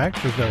beginner's track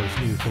for those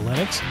new to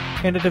Linux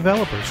and a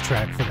developer's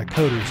track for the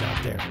coders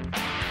out there.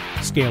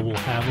 Scale will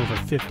have over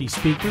 50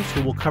 speakers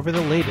who will cover the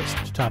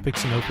latest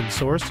topics in open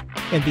source,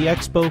 and the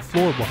Expo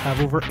floor will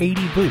have over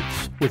 80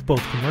 booths with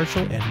both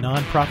commercial and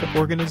non-profit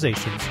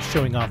organizations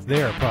showing off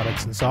their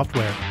products and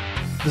software.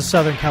 The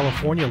Southern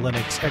California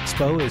Linux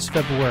Expo is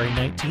February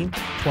 19th,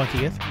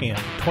 20th, and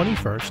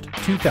 21st,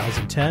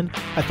 2010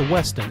 at the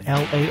Westin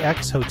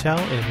LAX Hotel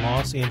in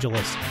Los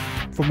Angeles.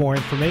 For more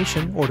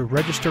information or to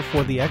register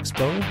for the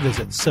Expo,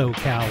 visit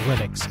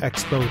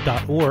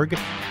SoCalLinuxExpo.org.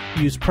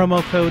 Use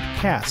promo code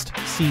CAST,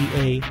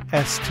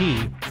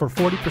 C-A-S-T, for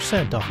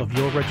 40% off of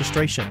your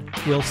registration.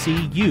 We'll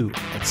see you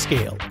at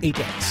Scale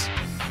 8X.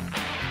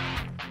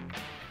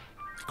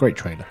 Great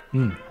trailer.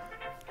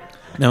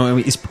 Now, I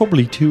mean, it's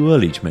probably too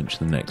early to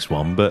mention the next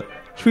one, but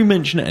should we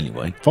mention it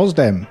anyway?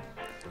 FOSDEM.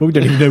 Well, we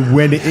don't even know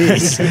when it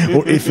is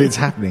or if it's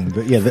happening,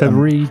 but yeah,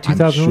 February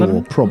 2011?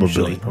 Sure,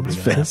 probably. It's a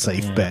fair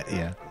safe bet,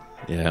 yeah.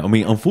 Yeah, I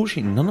mean,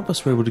 unfortunately, none of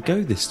us were able to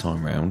go this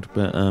time round,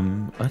 but I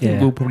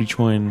think we'll probably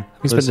try and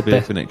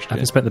persevere for next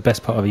year. I spent the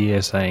best part of a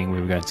year saying we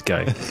were going to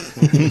go.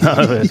 None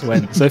of us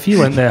went. So if you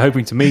went there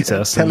hoping to meet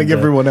us... Telling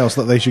everyone else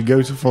that they should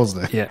go to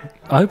FOSDEM. Yeah,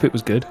 I hope it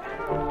was good.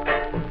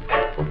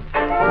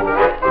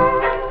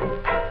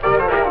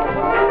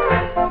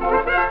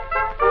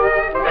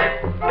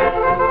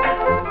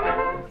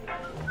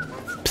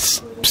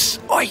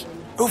 Oi,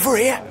 over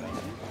here.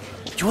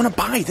 Do you want to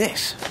buy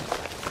this?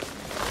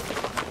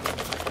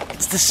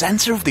 It's the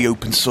centre of the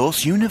open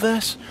source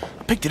universe.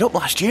 I picked it up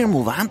last year in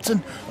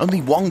Wolverhampton.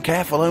 Only one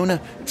careful owner.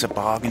 It's a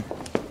bargain.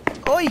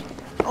 Oi,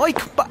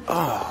 come back.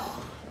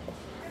 Oh,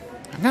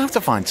 I'm going to have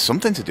to find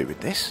something to do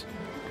with this.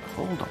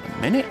 Hold on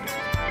a minute.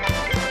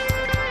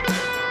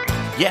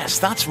 Yes,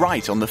 that's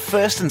right. On the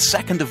 1st and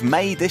 2nd of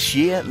May this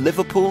year,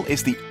 Liverpool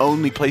is the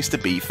only place to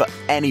be for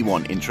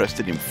anyone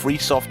interested in free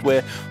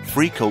software,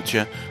 free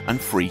culture,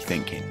 and free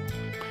thinking.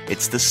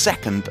 It's the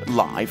second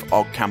live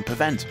OggCamp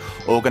event,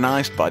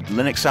 organised by the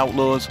Linux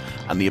Outlaws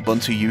and the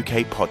Ubuntu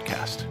UK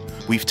podcast.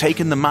 We've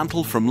taken the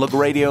mantle from Lug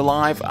Radio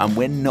Live and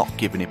we're not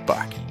giving it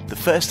back. The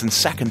 1st and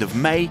 2nd of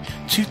May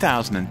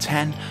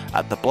 2010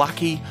 at the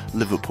Blackie,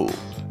 Liverpool.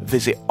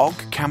 Visit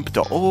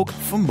oggcamp.org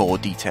for more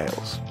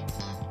details.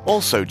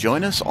 Also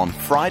join us on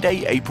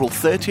Friday, April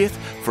 30th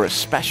for a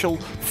special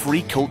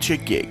free culture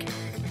gig.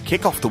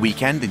 Kick off the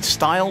weekend in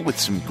style with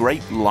some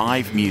great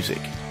live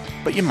music.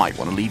 But you might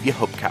want to leave your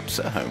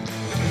hubcaps at home.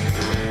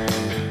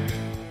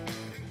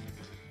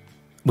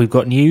 We've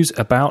got news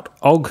about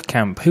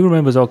OggCamp. Who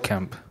remembers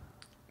OggCamp?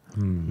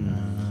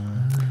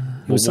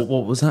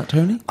 What was that,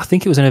 Tony? I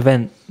think it was an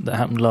event that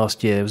happened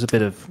last year. It was a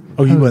bit of...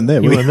 Oh, you weren't there,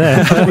 were you? weren't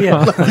there.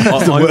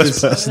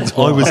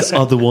 I was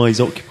otherwise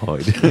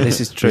occupied.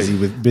 This is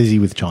true. Busy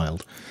with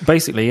child.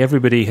 Basically,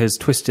 everybody has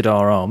twisted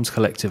our arms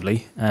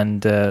collectively,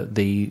 and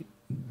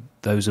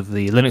those of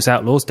the Linux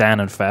Outlaws,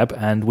 Dan and Fab,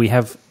 and we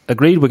have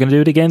agreed we're going to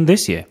do it again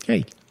this year.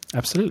 Hey.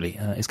 Absolutely.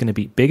 It's going to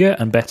be bigger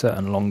and better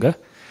and longer.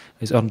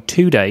 It's on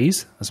 2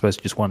 days, as opposed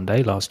to just 1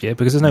 day last year,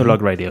 because there's no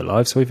Lug Radio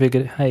Live, so we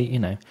figured,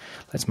 hey,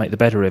 let's make the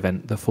better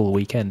event the full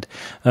weekend,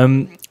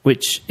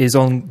 which is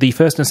on the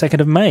 1st and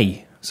 2nd of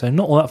May, so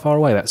not all that far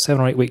away, about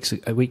 7 or 8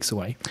 weeks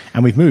away.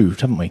 And we've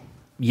moved, haven't we?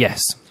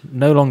 Yes,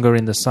 no longer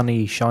in the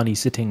sunny, shiny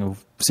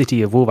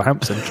city of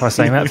Wolverhampton. Try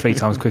saying that 3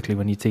 times quickly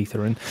when your teeth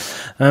are in.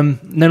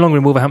 No longer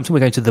in Wolverhampton.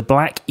 We're going to the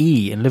Black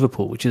E in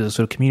Liverpool, which is a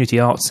sort of community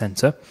arts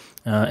centre,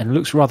 and it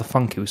looks rather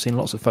funky. We've seen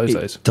lots of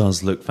photos. It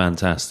does look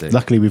fantastic.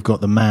 Luckily, we've got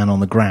the man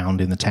on the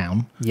ground in the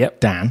town. Yep,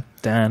 Dan,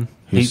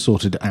 who's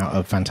sorted out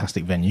a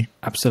fantastic venue.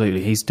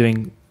 Absolutely, he's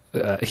doing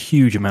a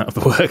huge amount of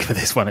the work for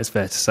this one, it's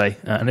fair to say,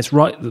 and it's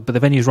right. But the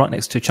venue's right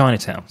next to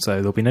Chinatown, so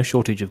there'll be no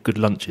shortage of good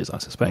lunches, I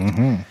suspect.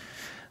 Mm-hmm.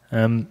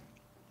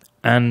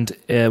 And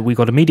we've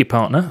got a media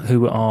partner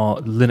who are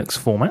Linux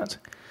Format,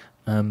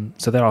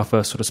 so they're our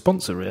first sort of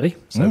sponsor, really.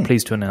 So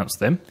pleased to announce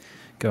them.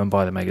 Go and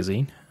buy the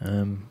magazine.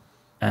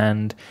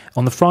 And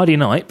on the Friday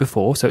night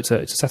before, so it's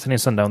a Saturday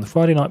and Sunday, on the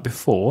Friday night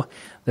before,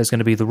 there's going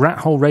to be the Rat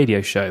Hole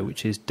Radio Show,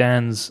 which is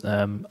Dan's,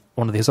 one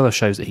of his other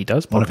shows that he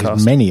does, one podcast. Of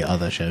his many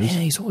other shows.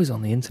 Yeah, he's always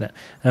on the internet.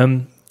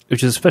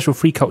 Which is a special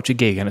free culture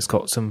gig, and it's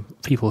got some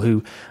people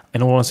who,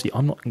 in all honesty,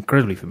 I'm not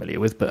incredibly familiar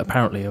with, but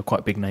apparently are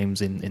quite big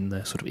names in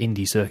the sort of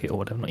indie circuit, or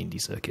whatever, not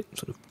indie circuit,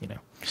 sort of,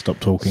 Stop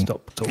talking.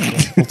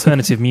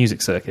 Alternative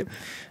music circuit.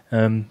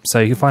 So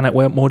you can find out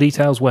more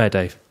details where,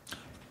 Dave?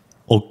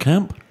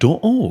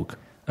 Ogcamp.org.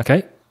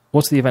 Okay.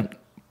 What's the event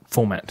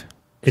format?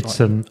 It's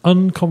an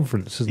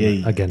unconference, isn't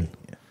it? Again.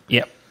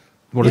 Yep.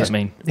 What does it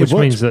mean? Which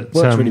means that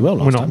works really well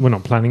we're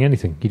not planning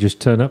anything. You just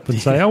turn up and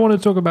say, I want to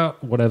talk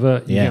about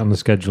whatever. You get on the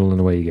schedule and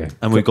away you go.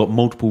 And we've got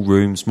multiple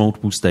rooms,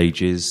 multiple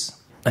stages.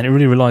 And it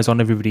really relies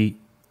on everybody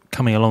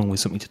coming along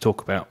with something to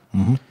talk about.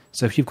 Mm-hmm.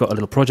 So if you've got a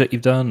little project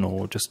you've done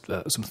or just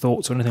some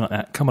thoughts or anything like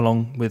that, come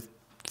along with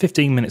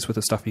 15 minutes worth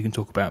of stuff you can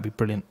talk about. It'd be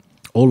brilliant.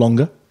 Or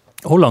longer.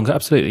 Or longer,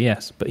 absolutely,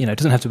 yes. But, it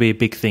doesn't have to be a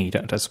big thing. You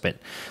don't have to spend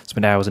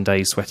hours and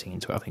days sweating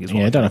into it, I think.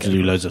 You don't have to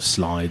do loads of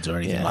slides or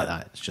anything like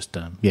that. It's just,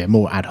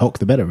 more ad hoc,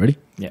 the better, really.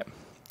 Yeah.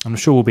 I'm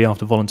sure we'll be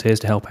after volunteers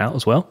to help out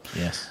as well.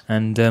 Yes.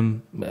 And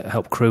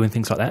help crew and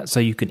things like that. So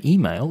you can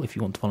email, if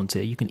you want to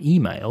volunteer, you can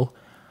email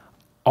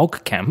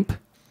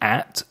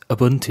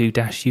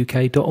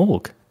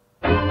ogcamp@ubuntu-uk.org.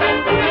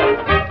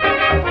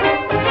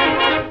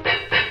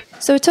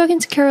 So we're talking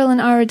to Carolyn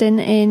Aradin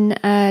in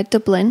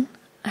Dublin,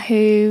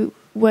 who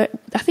I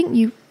think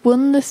you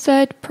won the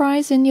third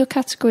prize in your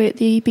category at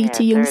the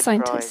BT Young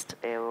Scientist.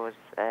 Prize, it was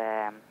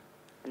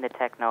in the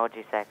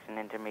technology section,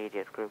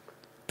 intermediate group.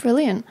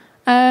 Brilliant.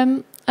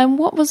 And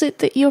what was it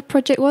that your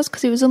project was?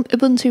 Because it was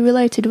Ubuntu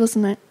related,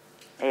 wasn't it?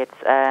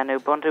 It's an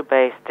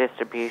Ubuntu-based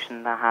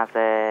distribution that has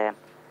a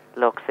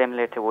look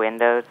similar to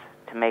Windows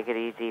to make it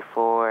easy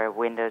for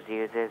Windows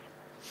users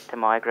to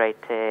migrate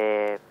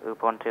to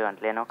Ubuntu and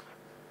Linux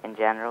in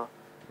general.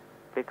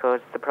 Because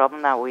the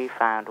problem that we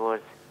found was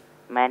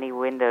many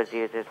Windows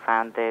users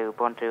found the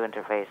Ubuntu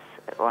interface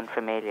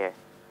unfamiliar.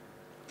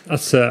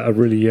 That's a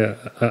really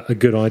a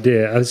good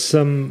idea. As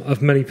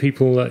of many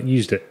people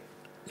used it,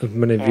 of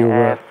many of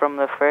your from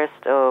the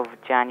 1st of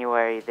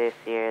January this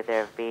year,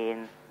 there have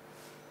been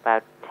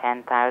about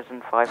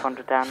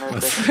 10,500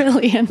 downloads.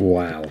 Brilliant!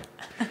 Wow,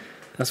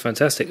 that's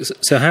fantastic.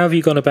 So, how have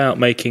you gone about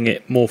making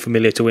it more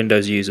familiar to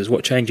Windows users?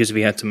 What changes have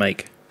you had to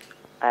make?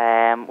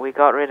 We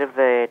got rid of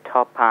the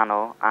top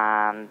panel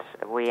and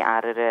we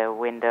added a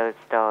Windows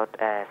start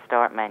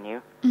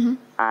menu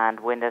and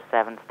Windows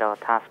 7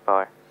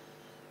 taskbar.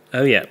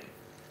 Oh, yeah.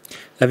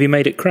 Have you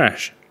made it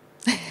crash?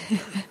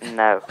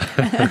 No.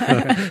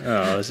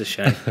 Oh, that's a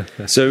shame.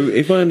 So,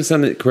 if I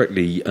understand it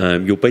correctly,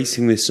 you're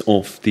basing this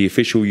off the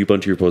official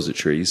Ubuntu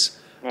repositories.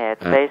 Yeah,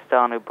 it's based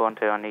on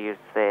Ubuntu and you use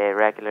the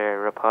regular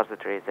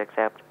repositories,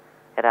 except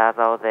it has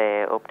all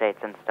the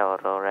updates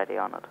installed already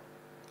on it.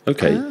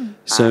 Okay,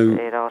 so and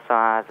it also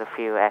has a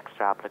few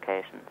extra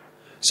applications.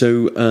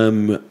 So,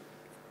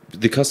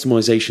 the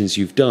customizations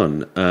you've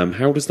done,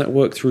 how does that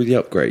work through the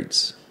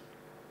upgrades?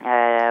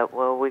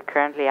 Well, we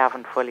currently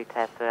haven't fully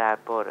tested it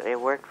out, but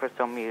it worked for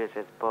some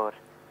users. But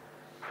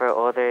for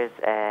others,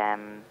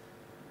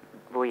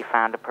 we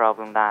found a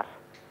problem that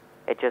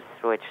it just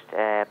switched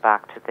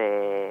back to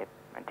the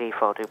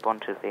default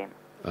Ubuntu theme.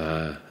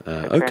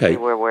 Okay.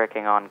 We're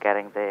working on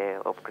getting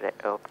the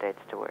updates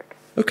to work.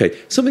 Okay,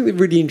 something that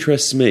really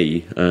interests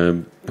me,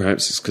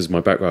 perhaps it's because of my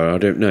background, I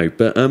don't know,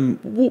 but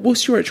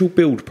what's your actual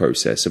build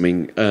process? I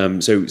mean,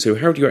 so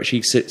how do you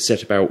actually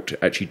set about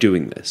actually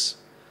doing this?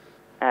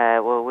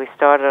 Well, we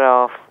started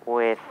off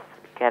with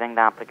getting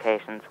the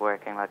applications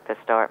working, like the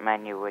start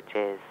menu, which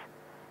is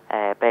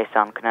based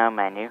on GNOME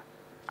menu,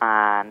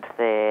 and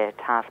the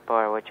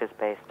taskbar, which is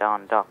based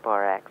on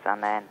DocBar X,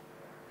 and then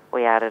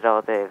we added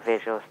all the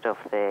visual stuff,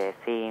 the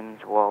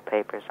themes,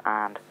 wallpapers,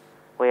 and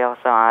we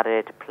also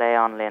added Play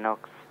on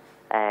Linux,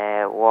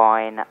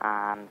 Wine,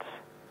 and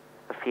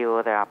a few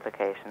other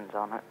applications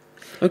on it.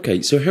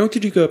 Okay, so how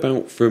did you go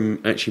about from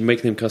actually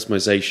making them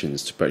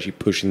customizations to actually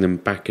pushing them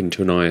back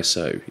into an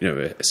ISO,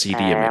 a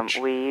CD image?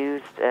 We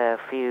used a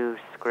few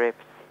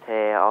scripts to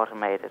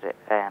automate it.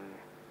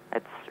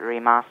 It's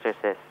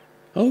RemasterSys.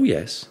 Oh,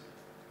 yes.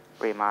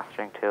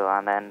 Remastering tool,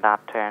 and then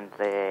that turned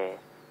the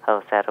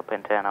whole setup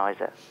into an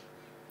ISO.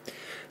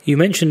 You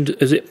mentioned,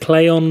 is it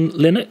Play on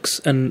Linux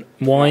and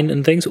Wine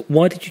and things?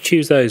 Why did you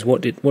choose those?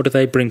 What do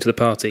they bring to the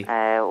party?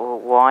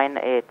 Wine,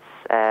 it's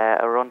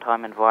a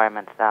runtime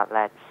environment that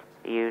lets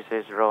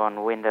users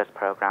run Windows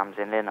programs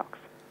in Linux.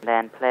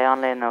 Then Play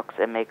on Linux,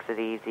 it makes it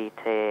easy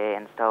to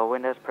install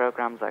Windows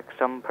programs. Like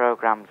some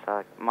programs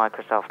like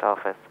Microsoft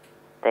Office,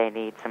 they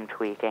need some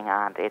tweaking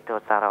and it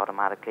does that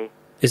automatically.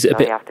 Is it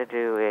All you have to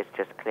do is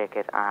just click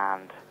it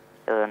and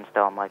it'll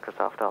install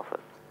Microsoft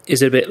Office.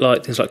 Is it a bit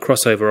like things like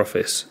Crossover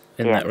Office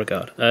in Yeah. that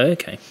regard?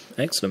 Okay,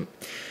 excellent.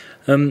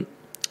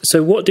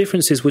 So what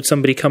differences would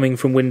somebody coming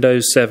from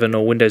Windows 7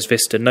 or Windows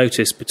Vista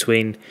notice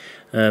between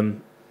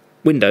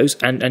Windows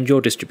and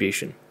your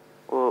distribution?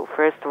 Well,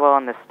 first of all,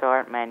 in the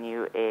Start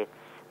menu, it's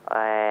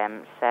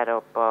set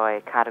up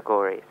by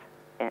categories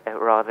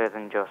rather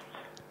than just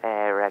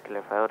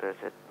regular folders.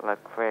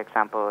 Like, for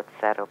example, it's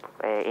set up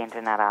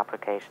Internet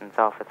applications,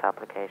 Office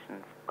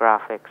applications,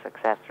 graphics,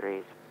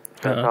 accessories.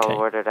 So it's all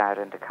ordered out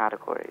into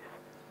categories.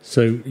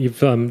 So you've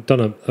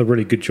done a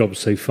really good job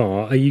so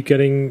far. Are you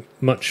getting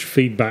much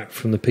feedback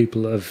from the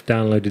people that have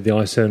downloaded the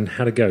ISO and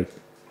how to go?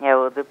 Yeah,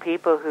 well, the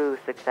people who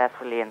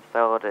successfully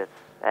installed it,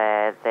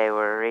 they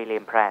were really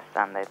impressed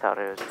and they thought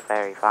it was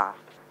very fast.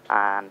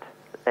 And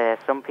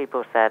some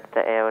people said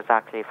that it was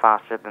actually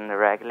faster than the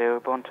regular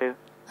Ubuntu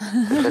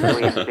because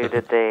we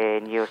included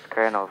the newest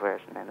kernel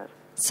version in it.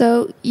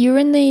 So you were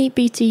in the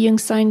BT Young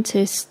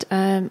Scientist.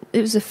 It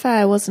was a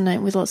fair, wasn't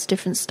it, with lots of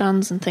different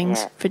stands and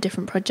things for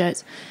different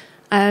projects.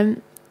 I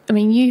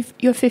mean,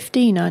 you're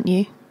 15, aren't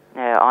you?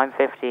 I'm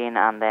 15,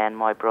 and then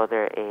my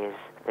brother is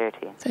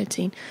 13.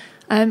 13.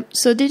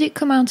 So did it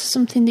come out as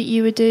something that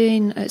you were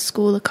doing at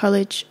school or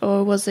college,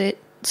 or was it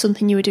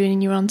something you were doing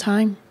in your own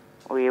time?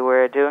 We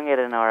were doing it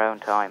in our own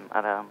time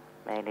at home,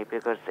 mainly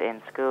because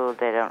in school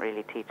they don't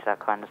really teach that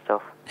kind of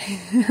stuff.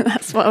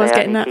 That's what I was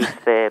getting at. They only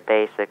teach the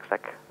basics,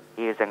 like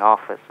using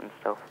Office and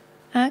stuff.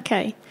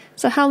 Okay.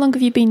 So how long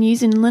have you been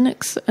using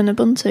Linux and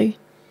Ubuntu?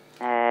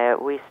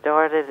 We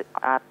started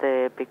at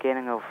the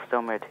beginning of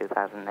summer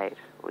 2008.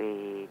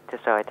 We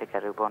decided to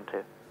get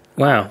Ubuntu.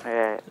 Wow.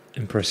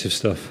 Impressive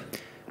stuff.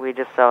 We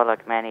just saw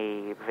like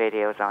many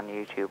videos on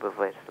YouTube of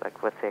it,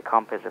 like with the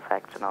compass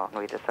effects and all, and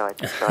we decided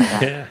to try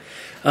that.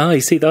 Yeah.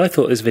 You see, I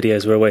thought those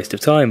videos were a waste of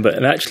time,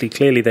 but actually,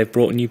 clearly, they've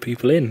brought new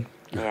people in.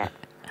 Yeah.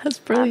 That's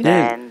brilliant.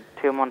 And then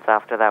 2 months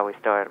after that, we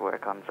started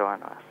work on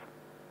Zornos.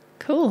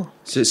 Cool.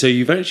 So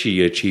you've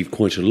actually achieved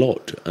quite a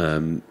lot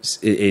in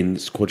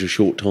quite a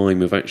short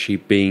time of actually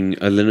being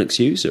a Linux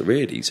user,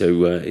 really.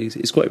 So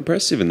it's quite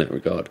impressive in that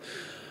regard.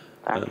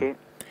 Thank you.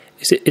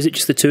 Is it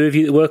just the two of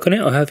you that work on it,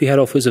 or have you had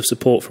offers of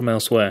support from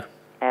elsewhere?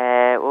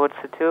 Well,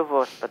 it's the two of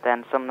us, but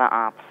then some of the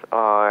apps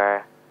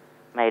are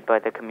made by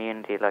the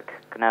community, like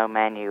GNOME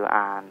Menu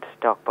and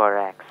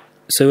DocBar X.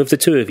 So of the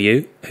two of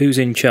you, who's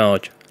in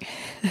charge?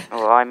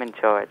 Well, I'm in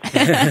charge.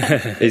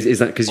 Is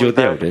that because you're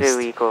the eldest? Two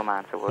equal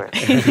amounts of work.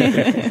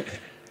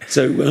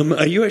 So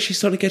are you actually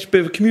starting to get a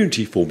bit of a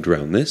community formed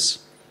around this?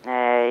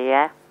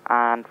 Yeah,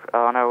 and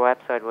on our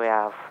website we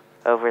have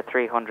over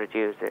 300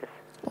 users.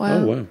 Wow.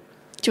 Oh, wow.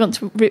 Do you want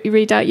to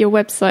read out your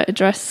website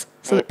address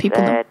so that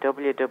people know?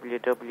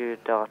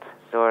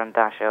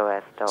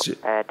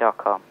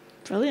 www.zoran-os.com.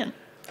 Brilliant.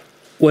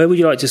 Where would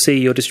you like to see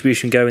your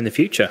distribution go in the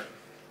future?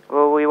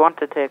 Well, we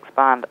wanted to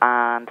expand,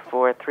 and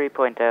for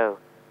 3.0,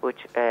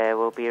 which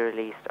will be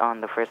released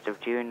on the 1st of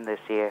June this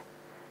year,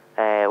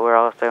 we're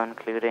also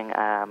including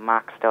a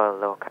Mac-style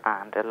look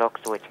and a look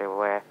switcher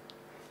where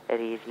it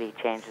easily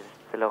changes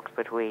the looks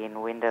between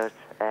Windows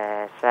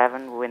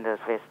 7, Windows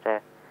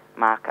Vista,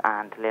 Mac,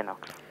 and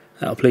Linux.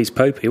 That'll please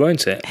Popey,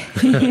 won't it?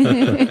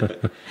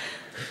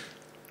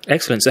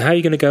 Excellent. So how are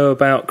you going to go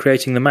about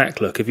creating the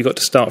Mac look? Have you got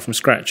to start from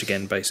scratch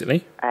again,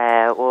 basically?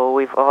 Well,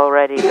 we've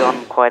already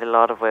done quite a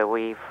lot of it.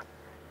 We've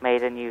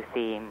made a new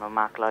theme, a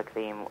Mac-like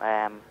theme.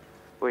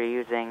 We're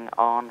using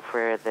On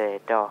for the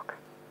dock,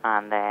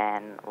 and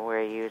then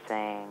we're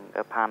using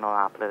a panel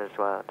applet as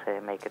well to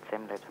make it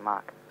similar to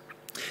Mac.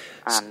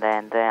 And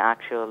then the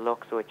actual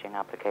look switching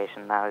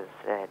application now is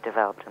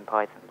developed in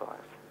Python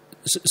bars.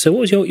 So what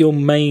was your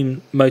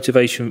main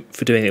motivation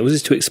for doing it? Was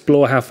this to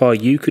explore how far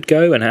you could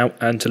go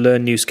and to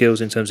learn new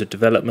skills in terms of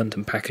development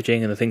and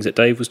packaging and the things that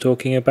Dave was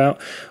talking about?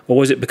 Or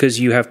was it because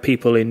you have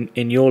people in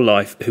your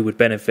life who would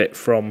benefit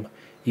from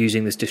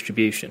using this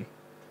distribution?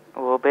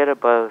 Well, a bit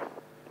of both.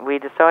 We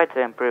decided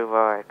to improve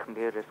our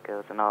computer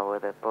skills and all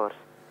with it, but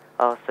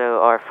also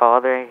our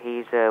father,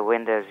 he's a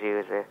Windows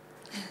user.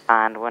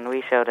 And when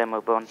we showed him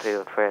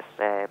Ubuntu at first,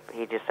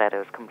 he just said it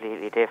was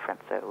completely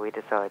different, so we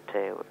decided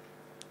to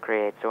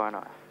create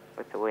Zornos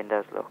with the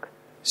Windows look.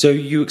 So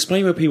you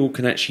explain where people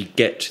can actually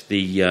get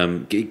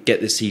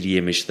the CD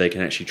image, so they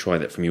can actually try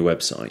that from your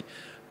website.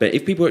 But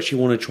if people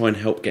actually want to try and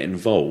help get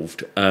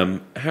involved,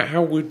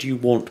 how would you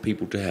want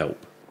people to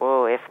help?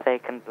 Well, if they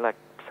can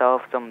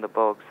solve some of the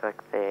bugs, like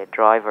the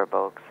driver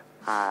bugs,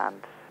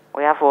 and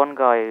we have one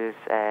guy who's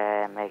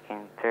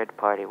making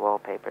third-party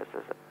wallpapers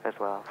as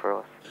well for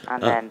us.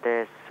 And then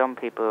there's some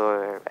people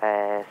who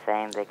are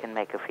saying they can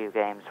make a few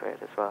games for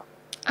it as well.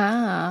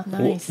 Ah,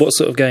 nice. What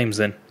sort of games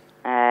then?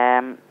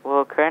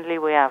 Well, currently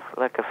we have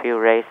a few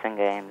racing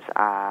games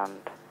and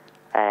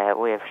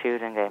we have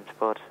shooting games,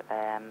 but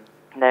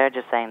they're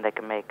just saying they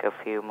can make a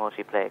few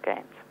multiplayer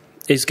games.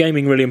 is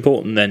gaming really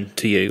important then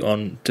to you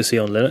to see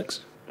on Linux?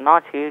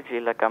 Not hugely.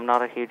 Like, I'm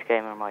not a huge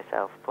gamer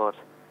myself, but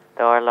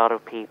there are a lot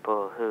of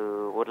people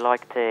who would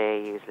like to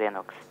use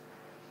Linux,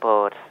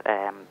 but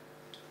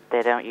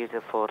they don't use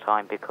it full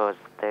time because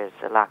there's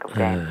a lack of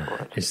games for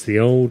it. It's the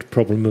old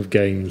problem of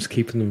games,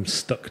 keeping them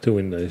stuck to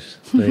Windows.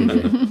 There you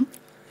go.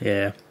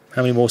 Yeah.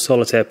 How many more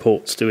solitaire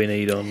ports do we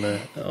need on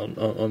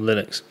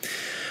Linux?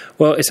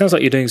 Well, it sounds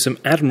like you're doing some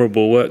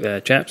admirable work there,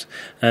 chaps.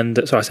 And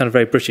sorry, I sounded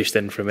very British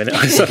then for a minute.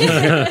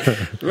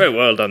 Very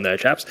well done there,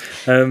 chaps.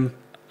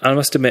 I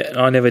must admit,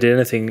 I never did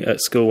anything at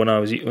school when I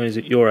was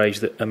at your age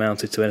that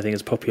amounted to anything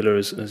as popular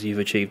as you've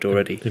achieved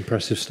already.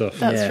 Impressive stuff.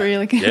 That's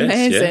really good.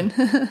 Amazing.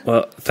 Yeah.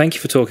 Well, thank you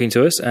for talking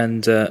to us,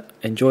 and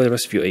enjoy the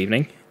rest of your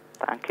evening.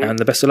 Thank you. And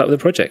the best of luck with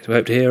the project. We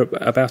hope to hear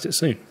about it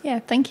soon. Yeah,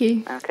 thank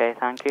you. Okay,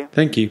 thank you.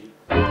 Thank you.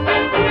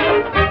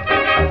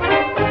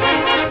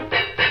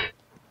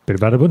 Bit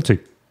about Ubuntu.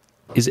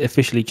 Is it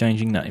officially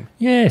changing name?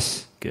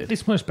 Yes. Good.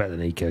 It's much better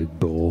than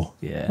EcoBore.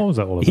 Yeah. What was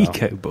that all about?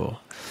 EcoBore.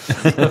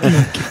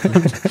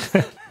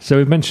 So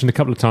we've mentioned a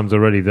couple of times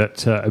already that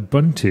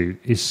Ubuntu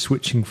is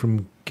switching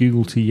from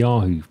Google to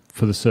Yahoo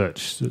for the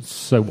search.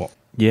 So what?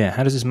 Yeah,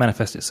 how does this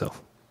manifest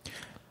itself?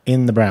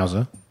 In the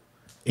browser,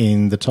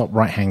 in the top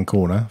right-hand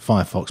corner,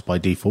 Firefox by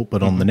default,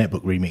 but on the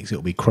Netbook Remix,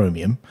 it'll be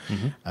Chromium.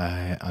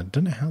 I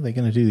don't know how they're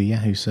going to do the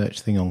Yahoo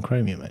search thing on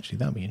Chromium, actually.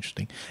 That'll be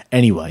interesting.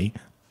 Anyway,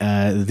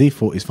 the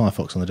default is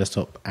Firefox on the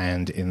desktop,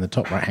 and in the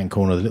top right-hand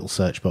corner, the little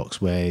search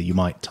box where you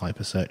might type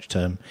a search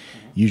term,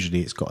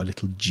 usually it's got a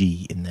little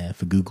G in there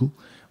for Google.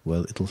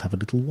 Well, it'll have a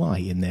little Y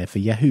in there for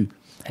Yahoo.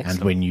 Excellent.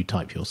 And when you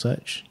type your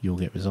search, you'll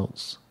get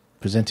results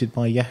presented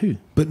by Yahoo.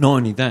 But not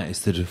only that, it's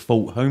the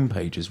default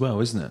homepage as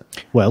well, isn't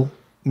it? Well,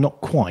 not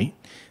quite.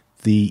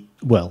 It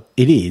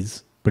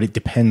is, but it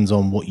depends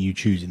on what you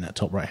choose in that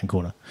top right-hand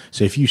corner.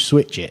 So if you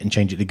switch it and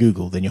change it to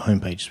Google, then your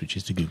homepage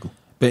switches to Google.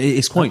 But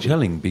it's quite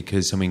telling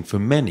because, I mean, for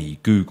many,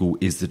 Google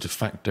is the de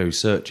facto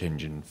search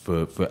engine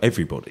for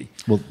everybody.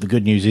 Well, the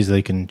good news is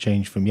they can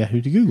change from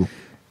Yahoo to Google.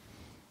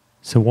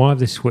 So why have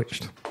they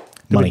switched?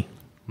 Money.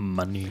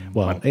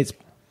 Well, it's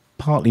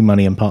partly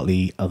money and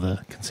partly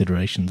other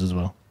considerations as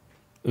well.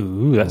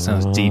 Ooh, that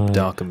sounds deep,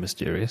 dark, and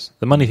mysterious.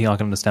 The money thing I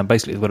can understand.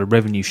 Basically, they've got a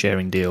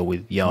revenue-sharing deal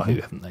with Yahoo,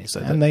 haven't they?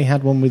 And they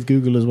had one with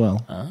Google as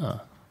well.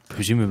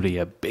 Presumably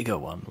a bigger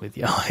one with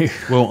Yahoo.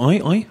 Well,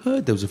 I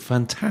heard there was a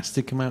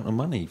fantastic amount of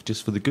money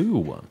just for the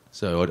Google one.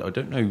 So I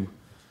don't know,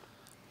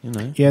 you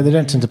know. Yeah, they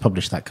don't tend to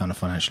publish that kind of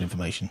financial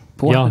information.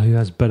 Yahoo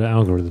has better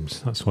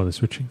algorithms. That's why they're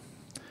switching.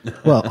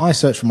 Well, I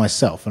search for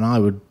myself, and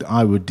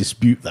I would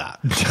dispute that.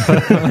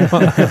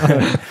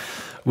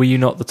 Were you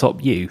not the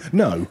top you?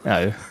 No.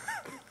 No.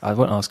 I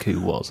won't ask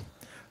who was.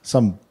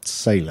 Some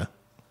sailor.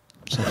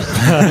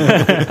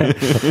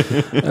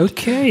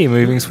 Okay,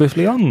 moving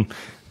swiftly on.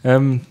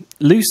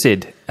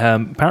 Lucid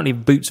apparently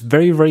boots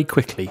very, very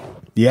quickly.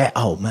 Yeah.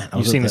 Oh man,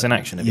 You've seen this in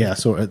action, have you? Yeah, I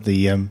saw it at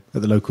the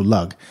local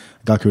lug.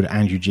 A guy called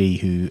Andrew G,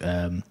 who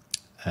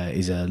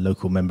is a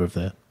local member of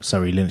the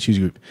Surrey Linux user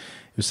group,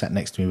 who sat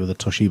next to me with a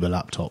Toshiba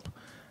laptop,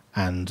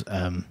 and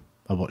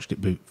I watched it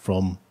boot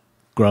from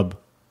Grub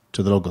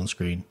to the logon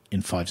screen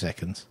in 5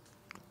 seconds.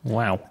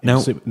 Wow.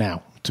 Now,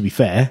 to be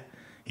fair,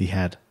 he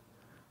had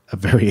a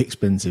very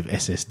expensive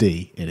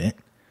SSD in it,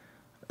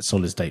 a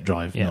solid-state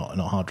drive, not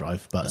hard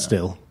drive, but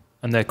still.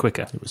 And they're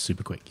quicker. It was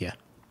super quick, yeah.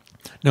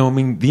 No, I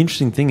mean, the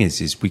interesting thing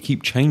is we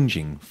keep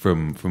changing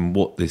from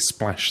what this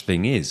Splash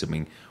thing is. I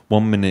mean,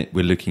 1 minute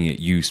we're looking at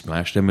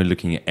Usplash, then we're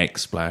looking at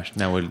Xsplash.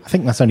 Now I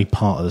think that's only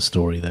part of the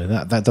story, though.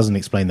 That doesn't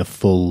explain the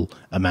full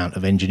amount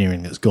of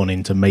engineering that's gone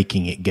into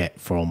making it get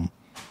from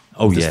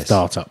the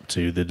startup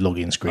to the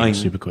login screen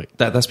super quick.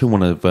 That's been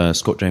one of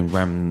Scott James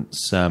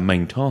Remnant's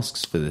main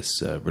tasks for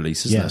this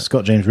release, isn't it? Yeah,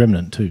 Scott James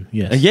Remnant too.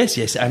 Yes,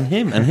 yes, and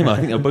him. I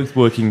think they were both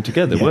working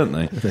together, weren't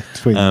they? The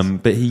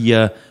twins.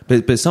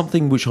 But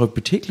something which I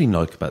particularly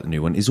like about the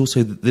new one is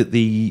also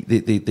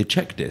the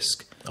check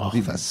disc. Oh,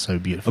 that's so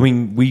beautiful. I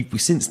mean, we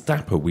since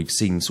Dapper we've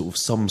seen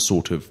some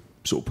sort of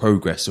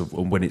progress of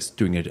when it's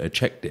doing a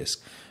check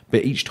disc.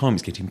 But each time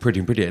it's getting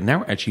prettier and prettier, and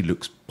now it actually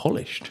looks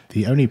polished.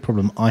 The only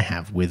problem I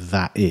have with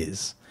that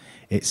is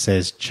it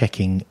says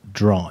checking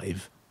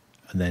drive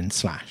and then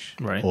slash.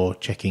 Right. Or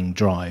checking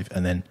drive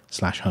and then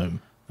slash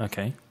home.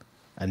 Okay.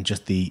 And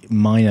just the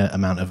minor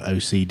amount of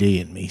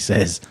OCD in me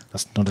says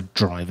that's not a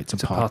drive, it's a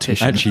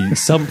partition. Actually,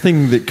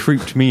 something that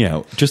creeped me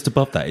out, just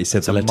above that, it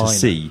said the letter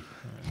C.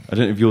 I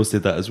don't know if yours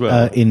did that as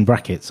well. In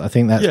brackets. I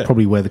think that's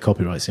probably where the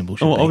copyright symbol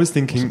should be. I was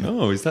thinking,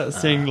 is that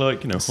saying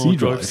hard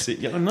drive C?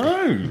 Yeah, I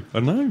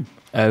know.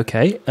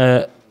 Okay.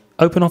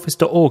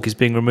 OpenOffice.org is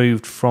being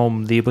removed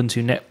from the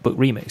Ubuntu Netbook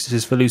Remix. This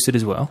is for Lucid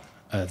as well?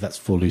 That's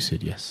for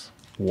Lucid, yes.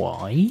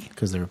 Why?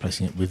 Because they're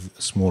replacing it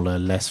with smaller,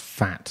 less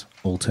fat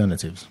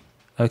alternatives.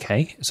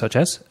 Okay, such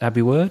as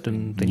Abbey Word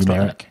and things like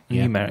that?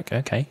 Yeah. Numeric,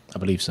 okay. I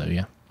believe so,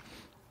 yeah.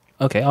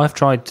 Okay, I've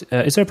tried...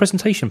 is there a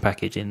presentation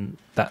package in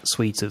that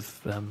suite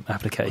of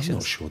applications? I'm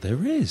not sure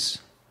there is.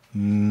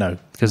 No.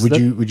 Would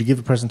you give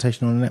a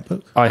presentation on a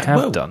netbook? I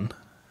have done.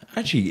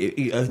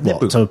 Actually, a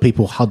What, netbook. so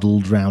people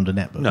huddled round a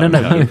netbook?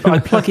 No. I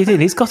plug it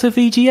in. It's got a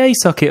VGA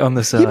socket on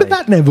the side. Yeah, but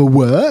that never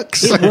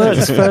works. It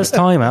works first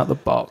time out the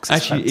box.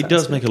 It's Actually, it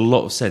does fantastic. make a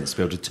lot of sense to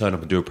be able to turn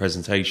up and do a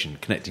presentation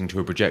connecting to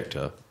a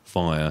projector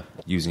via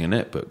using a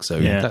netbook. So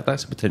Yeah.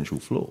 that's a potential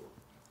flaw.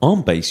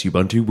 ARM-based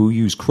Ubuntu will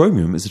use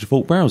Chromium as a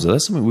default browser.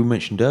 That's something we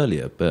mentioned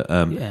earlier, but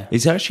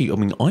it's actually,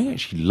 I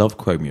actually love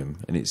Chromium,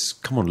 and it's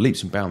come on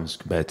leaps and bounds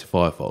compared to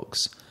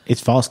Firefox. It's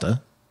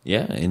faster.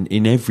 Yeah,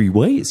 in every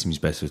way it seems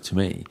better to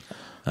me.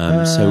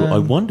 So I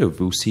wonder if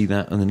we'll see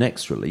that on the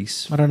next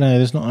release. I don't know.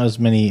 There's not as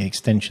many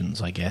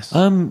extensions, I guess.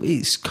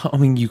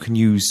 You can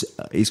use.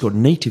 It's got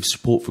native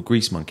support for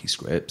Grease Monkey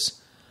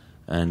scripts,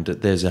 and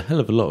there's a hell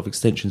of a lot of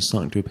extensions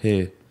starting to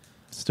appear.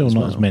 Still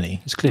not as many.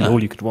 It's clearly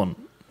all you could want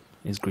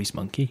is Grease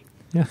Monkey.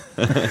 Yeah.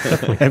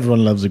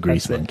 Everyone loves a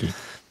Grease That's it. Monkey.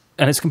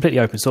 And it's completely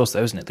open source,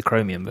 though, isn't it? The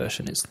Chromium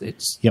version. It's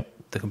Yep.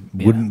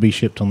 yeah. Wouldn't be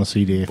shipped on the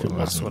CD if it Well,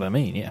 that's wasn't. what I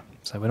mean. Yeah.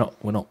 So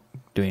we're not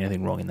doing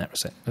anything wrong in that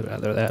respect.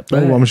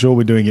 Oh, I'm sure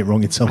we're doing it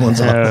wrong in someone's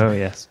eyes. Oh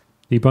yes.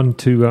 The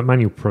Ubuntu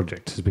manual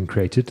project has been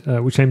created,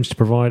 which aims to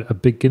provide a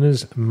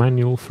beginner's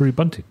manual for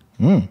Ubuntu.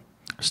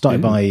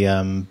 Started by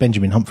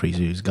Benjamin Humphreys,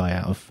 who's a guy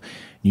out of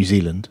New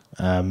Zealand.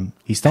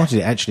 He started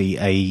it actually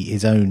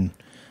his own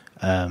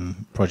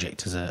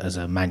project as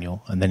a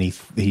manual, and then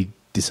he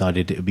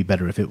decided it would be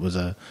better if it was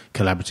a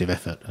collaborative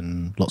effort,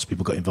 and lots of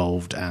people got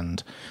involved.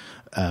 And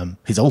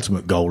his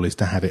ultimate goal is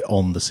to have it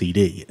on the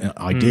CD.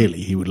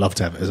 Ideally, he would love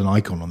to have it as an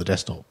icon on the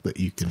desktop that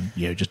you can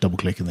just double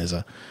click and there's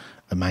a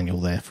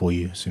manual there for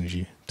you as soon as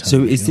you turn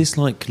So it is on. this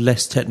like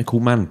less technical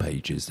man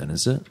pages then,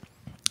 is it?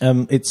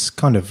 It's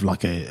kind of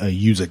like a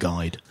user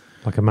guide.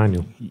 Like a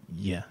manual.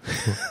 Yeah.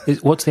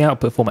 What's the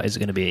output format? Is it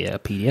going to be a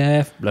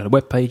PDF, a load of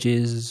web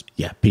pages?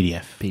 Yeah,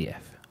 PDF. PDF.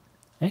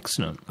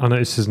 Excellent. I know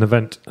this is an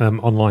event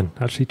online.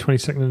 Actually,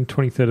 22nd and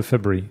 23rd of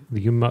February,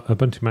 the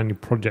Ubuntu Manual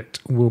Project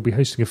will be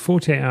hosting a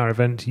 48-hour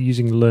event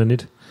using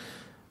Learned,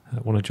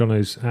 one of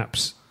Jono's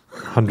apps,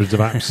 hundreds of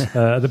apps,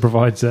 that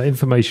provides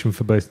information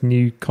for both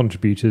new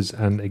contributors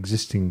and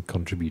existing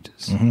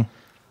contributors.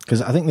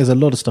 Because I think there's a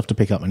lot of stuff to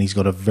pick up, and he's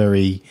got a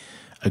very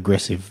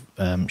aggressive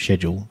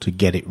schedule to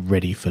get it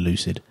ready for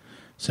Lucid.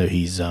 So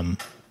he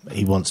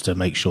wants to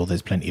make sure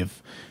there's plenty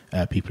of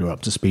people who are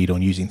up to speed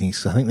on using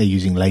things. 'Cause I think they're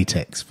using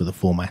LaTeX for the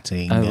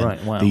formatting. Oh,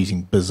 right, wow. They're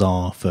using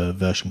Bazaar for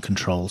version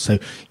control. So,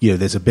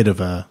 there's a bit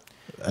of a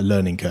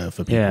learning curve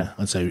for people. Yeah.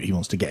 And so he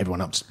wants to get everyone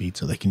up to speed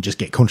so they can just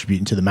get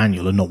contributing to the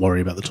manual and not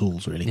worry about the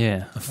tools, really.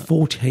 Yeah. A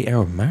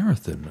 48-hour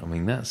marathon. I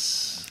mean,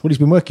 that's... Well, he's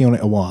been working on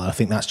it a while. I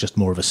think that's just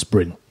more of a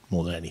sprint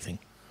more than anything.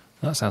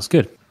 That sounds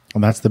good.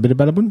 And that's the bit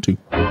about Ubuntu.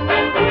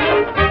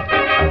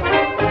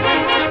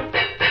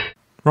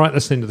 Right,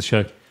 that's the end of the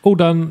show. All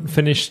done,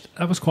 finished.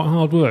 That was quite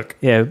hard work.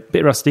 Yeah, a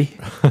bit rusty.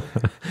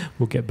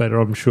 We'll get better,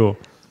 I'm sure.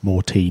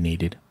 More tea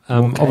needed.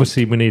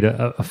 Obviously, we need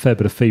a fair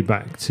bit of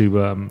feedback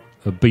to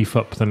beef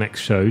up the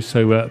next show.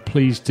 So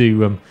please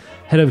do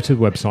head over to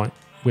the website.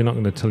 We're not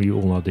going to tell you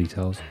all our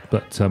details,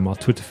 but our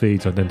Twitter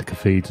feeds, Identica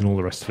feeds, and all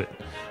the rest of it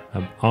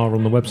are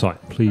on the website.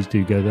 Please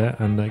do go there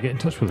and get in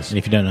touch with us. And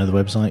if you don't know the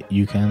website,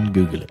 you can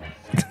Google it.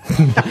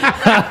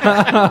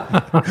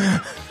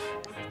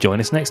 Join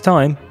us next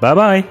time.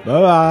 Bye-bye.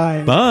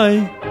 Bye-bye.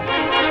 Bye!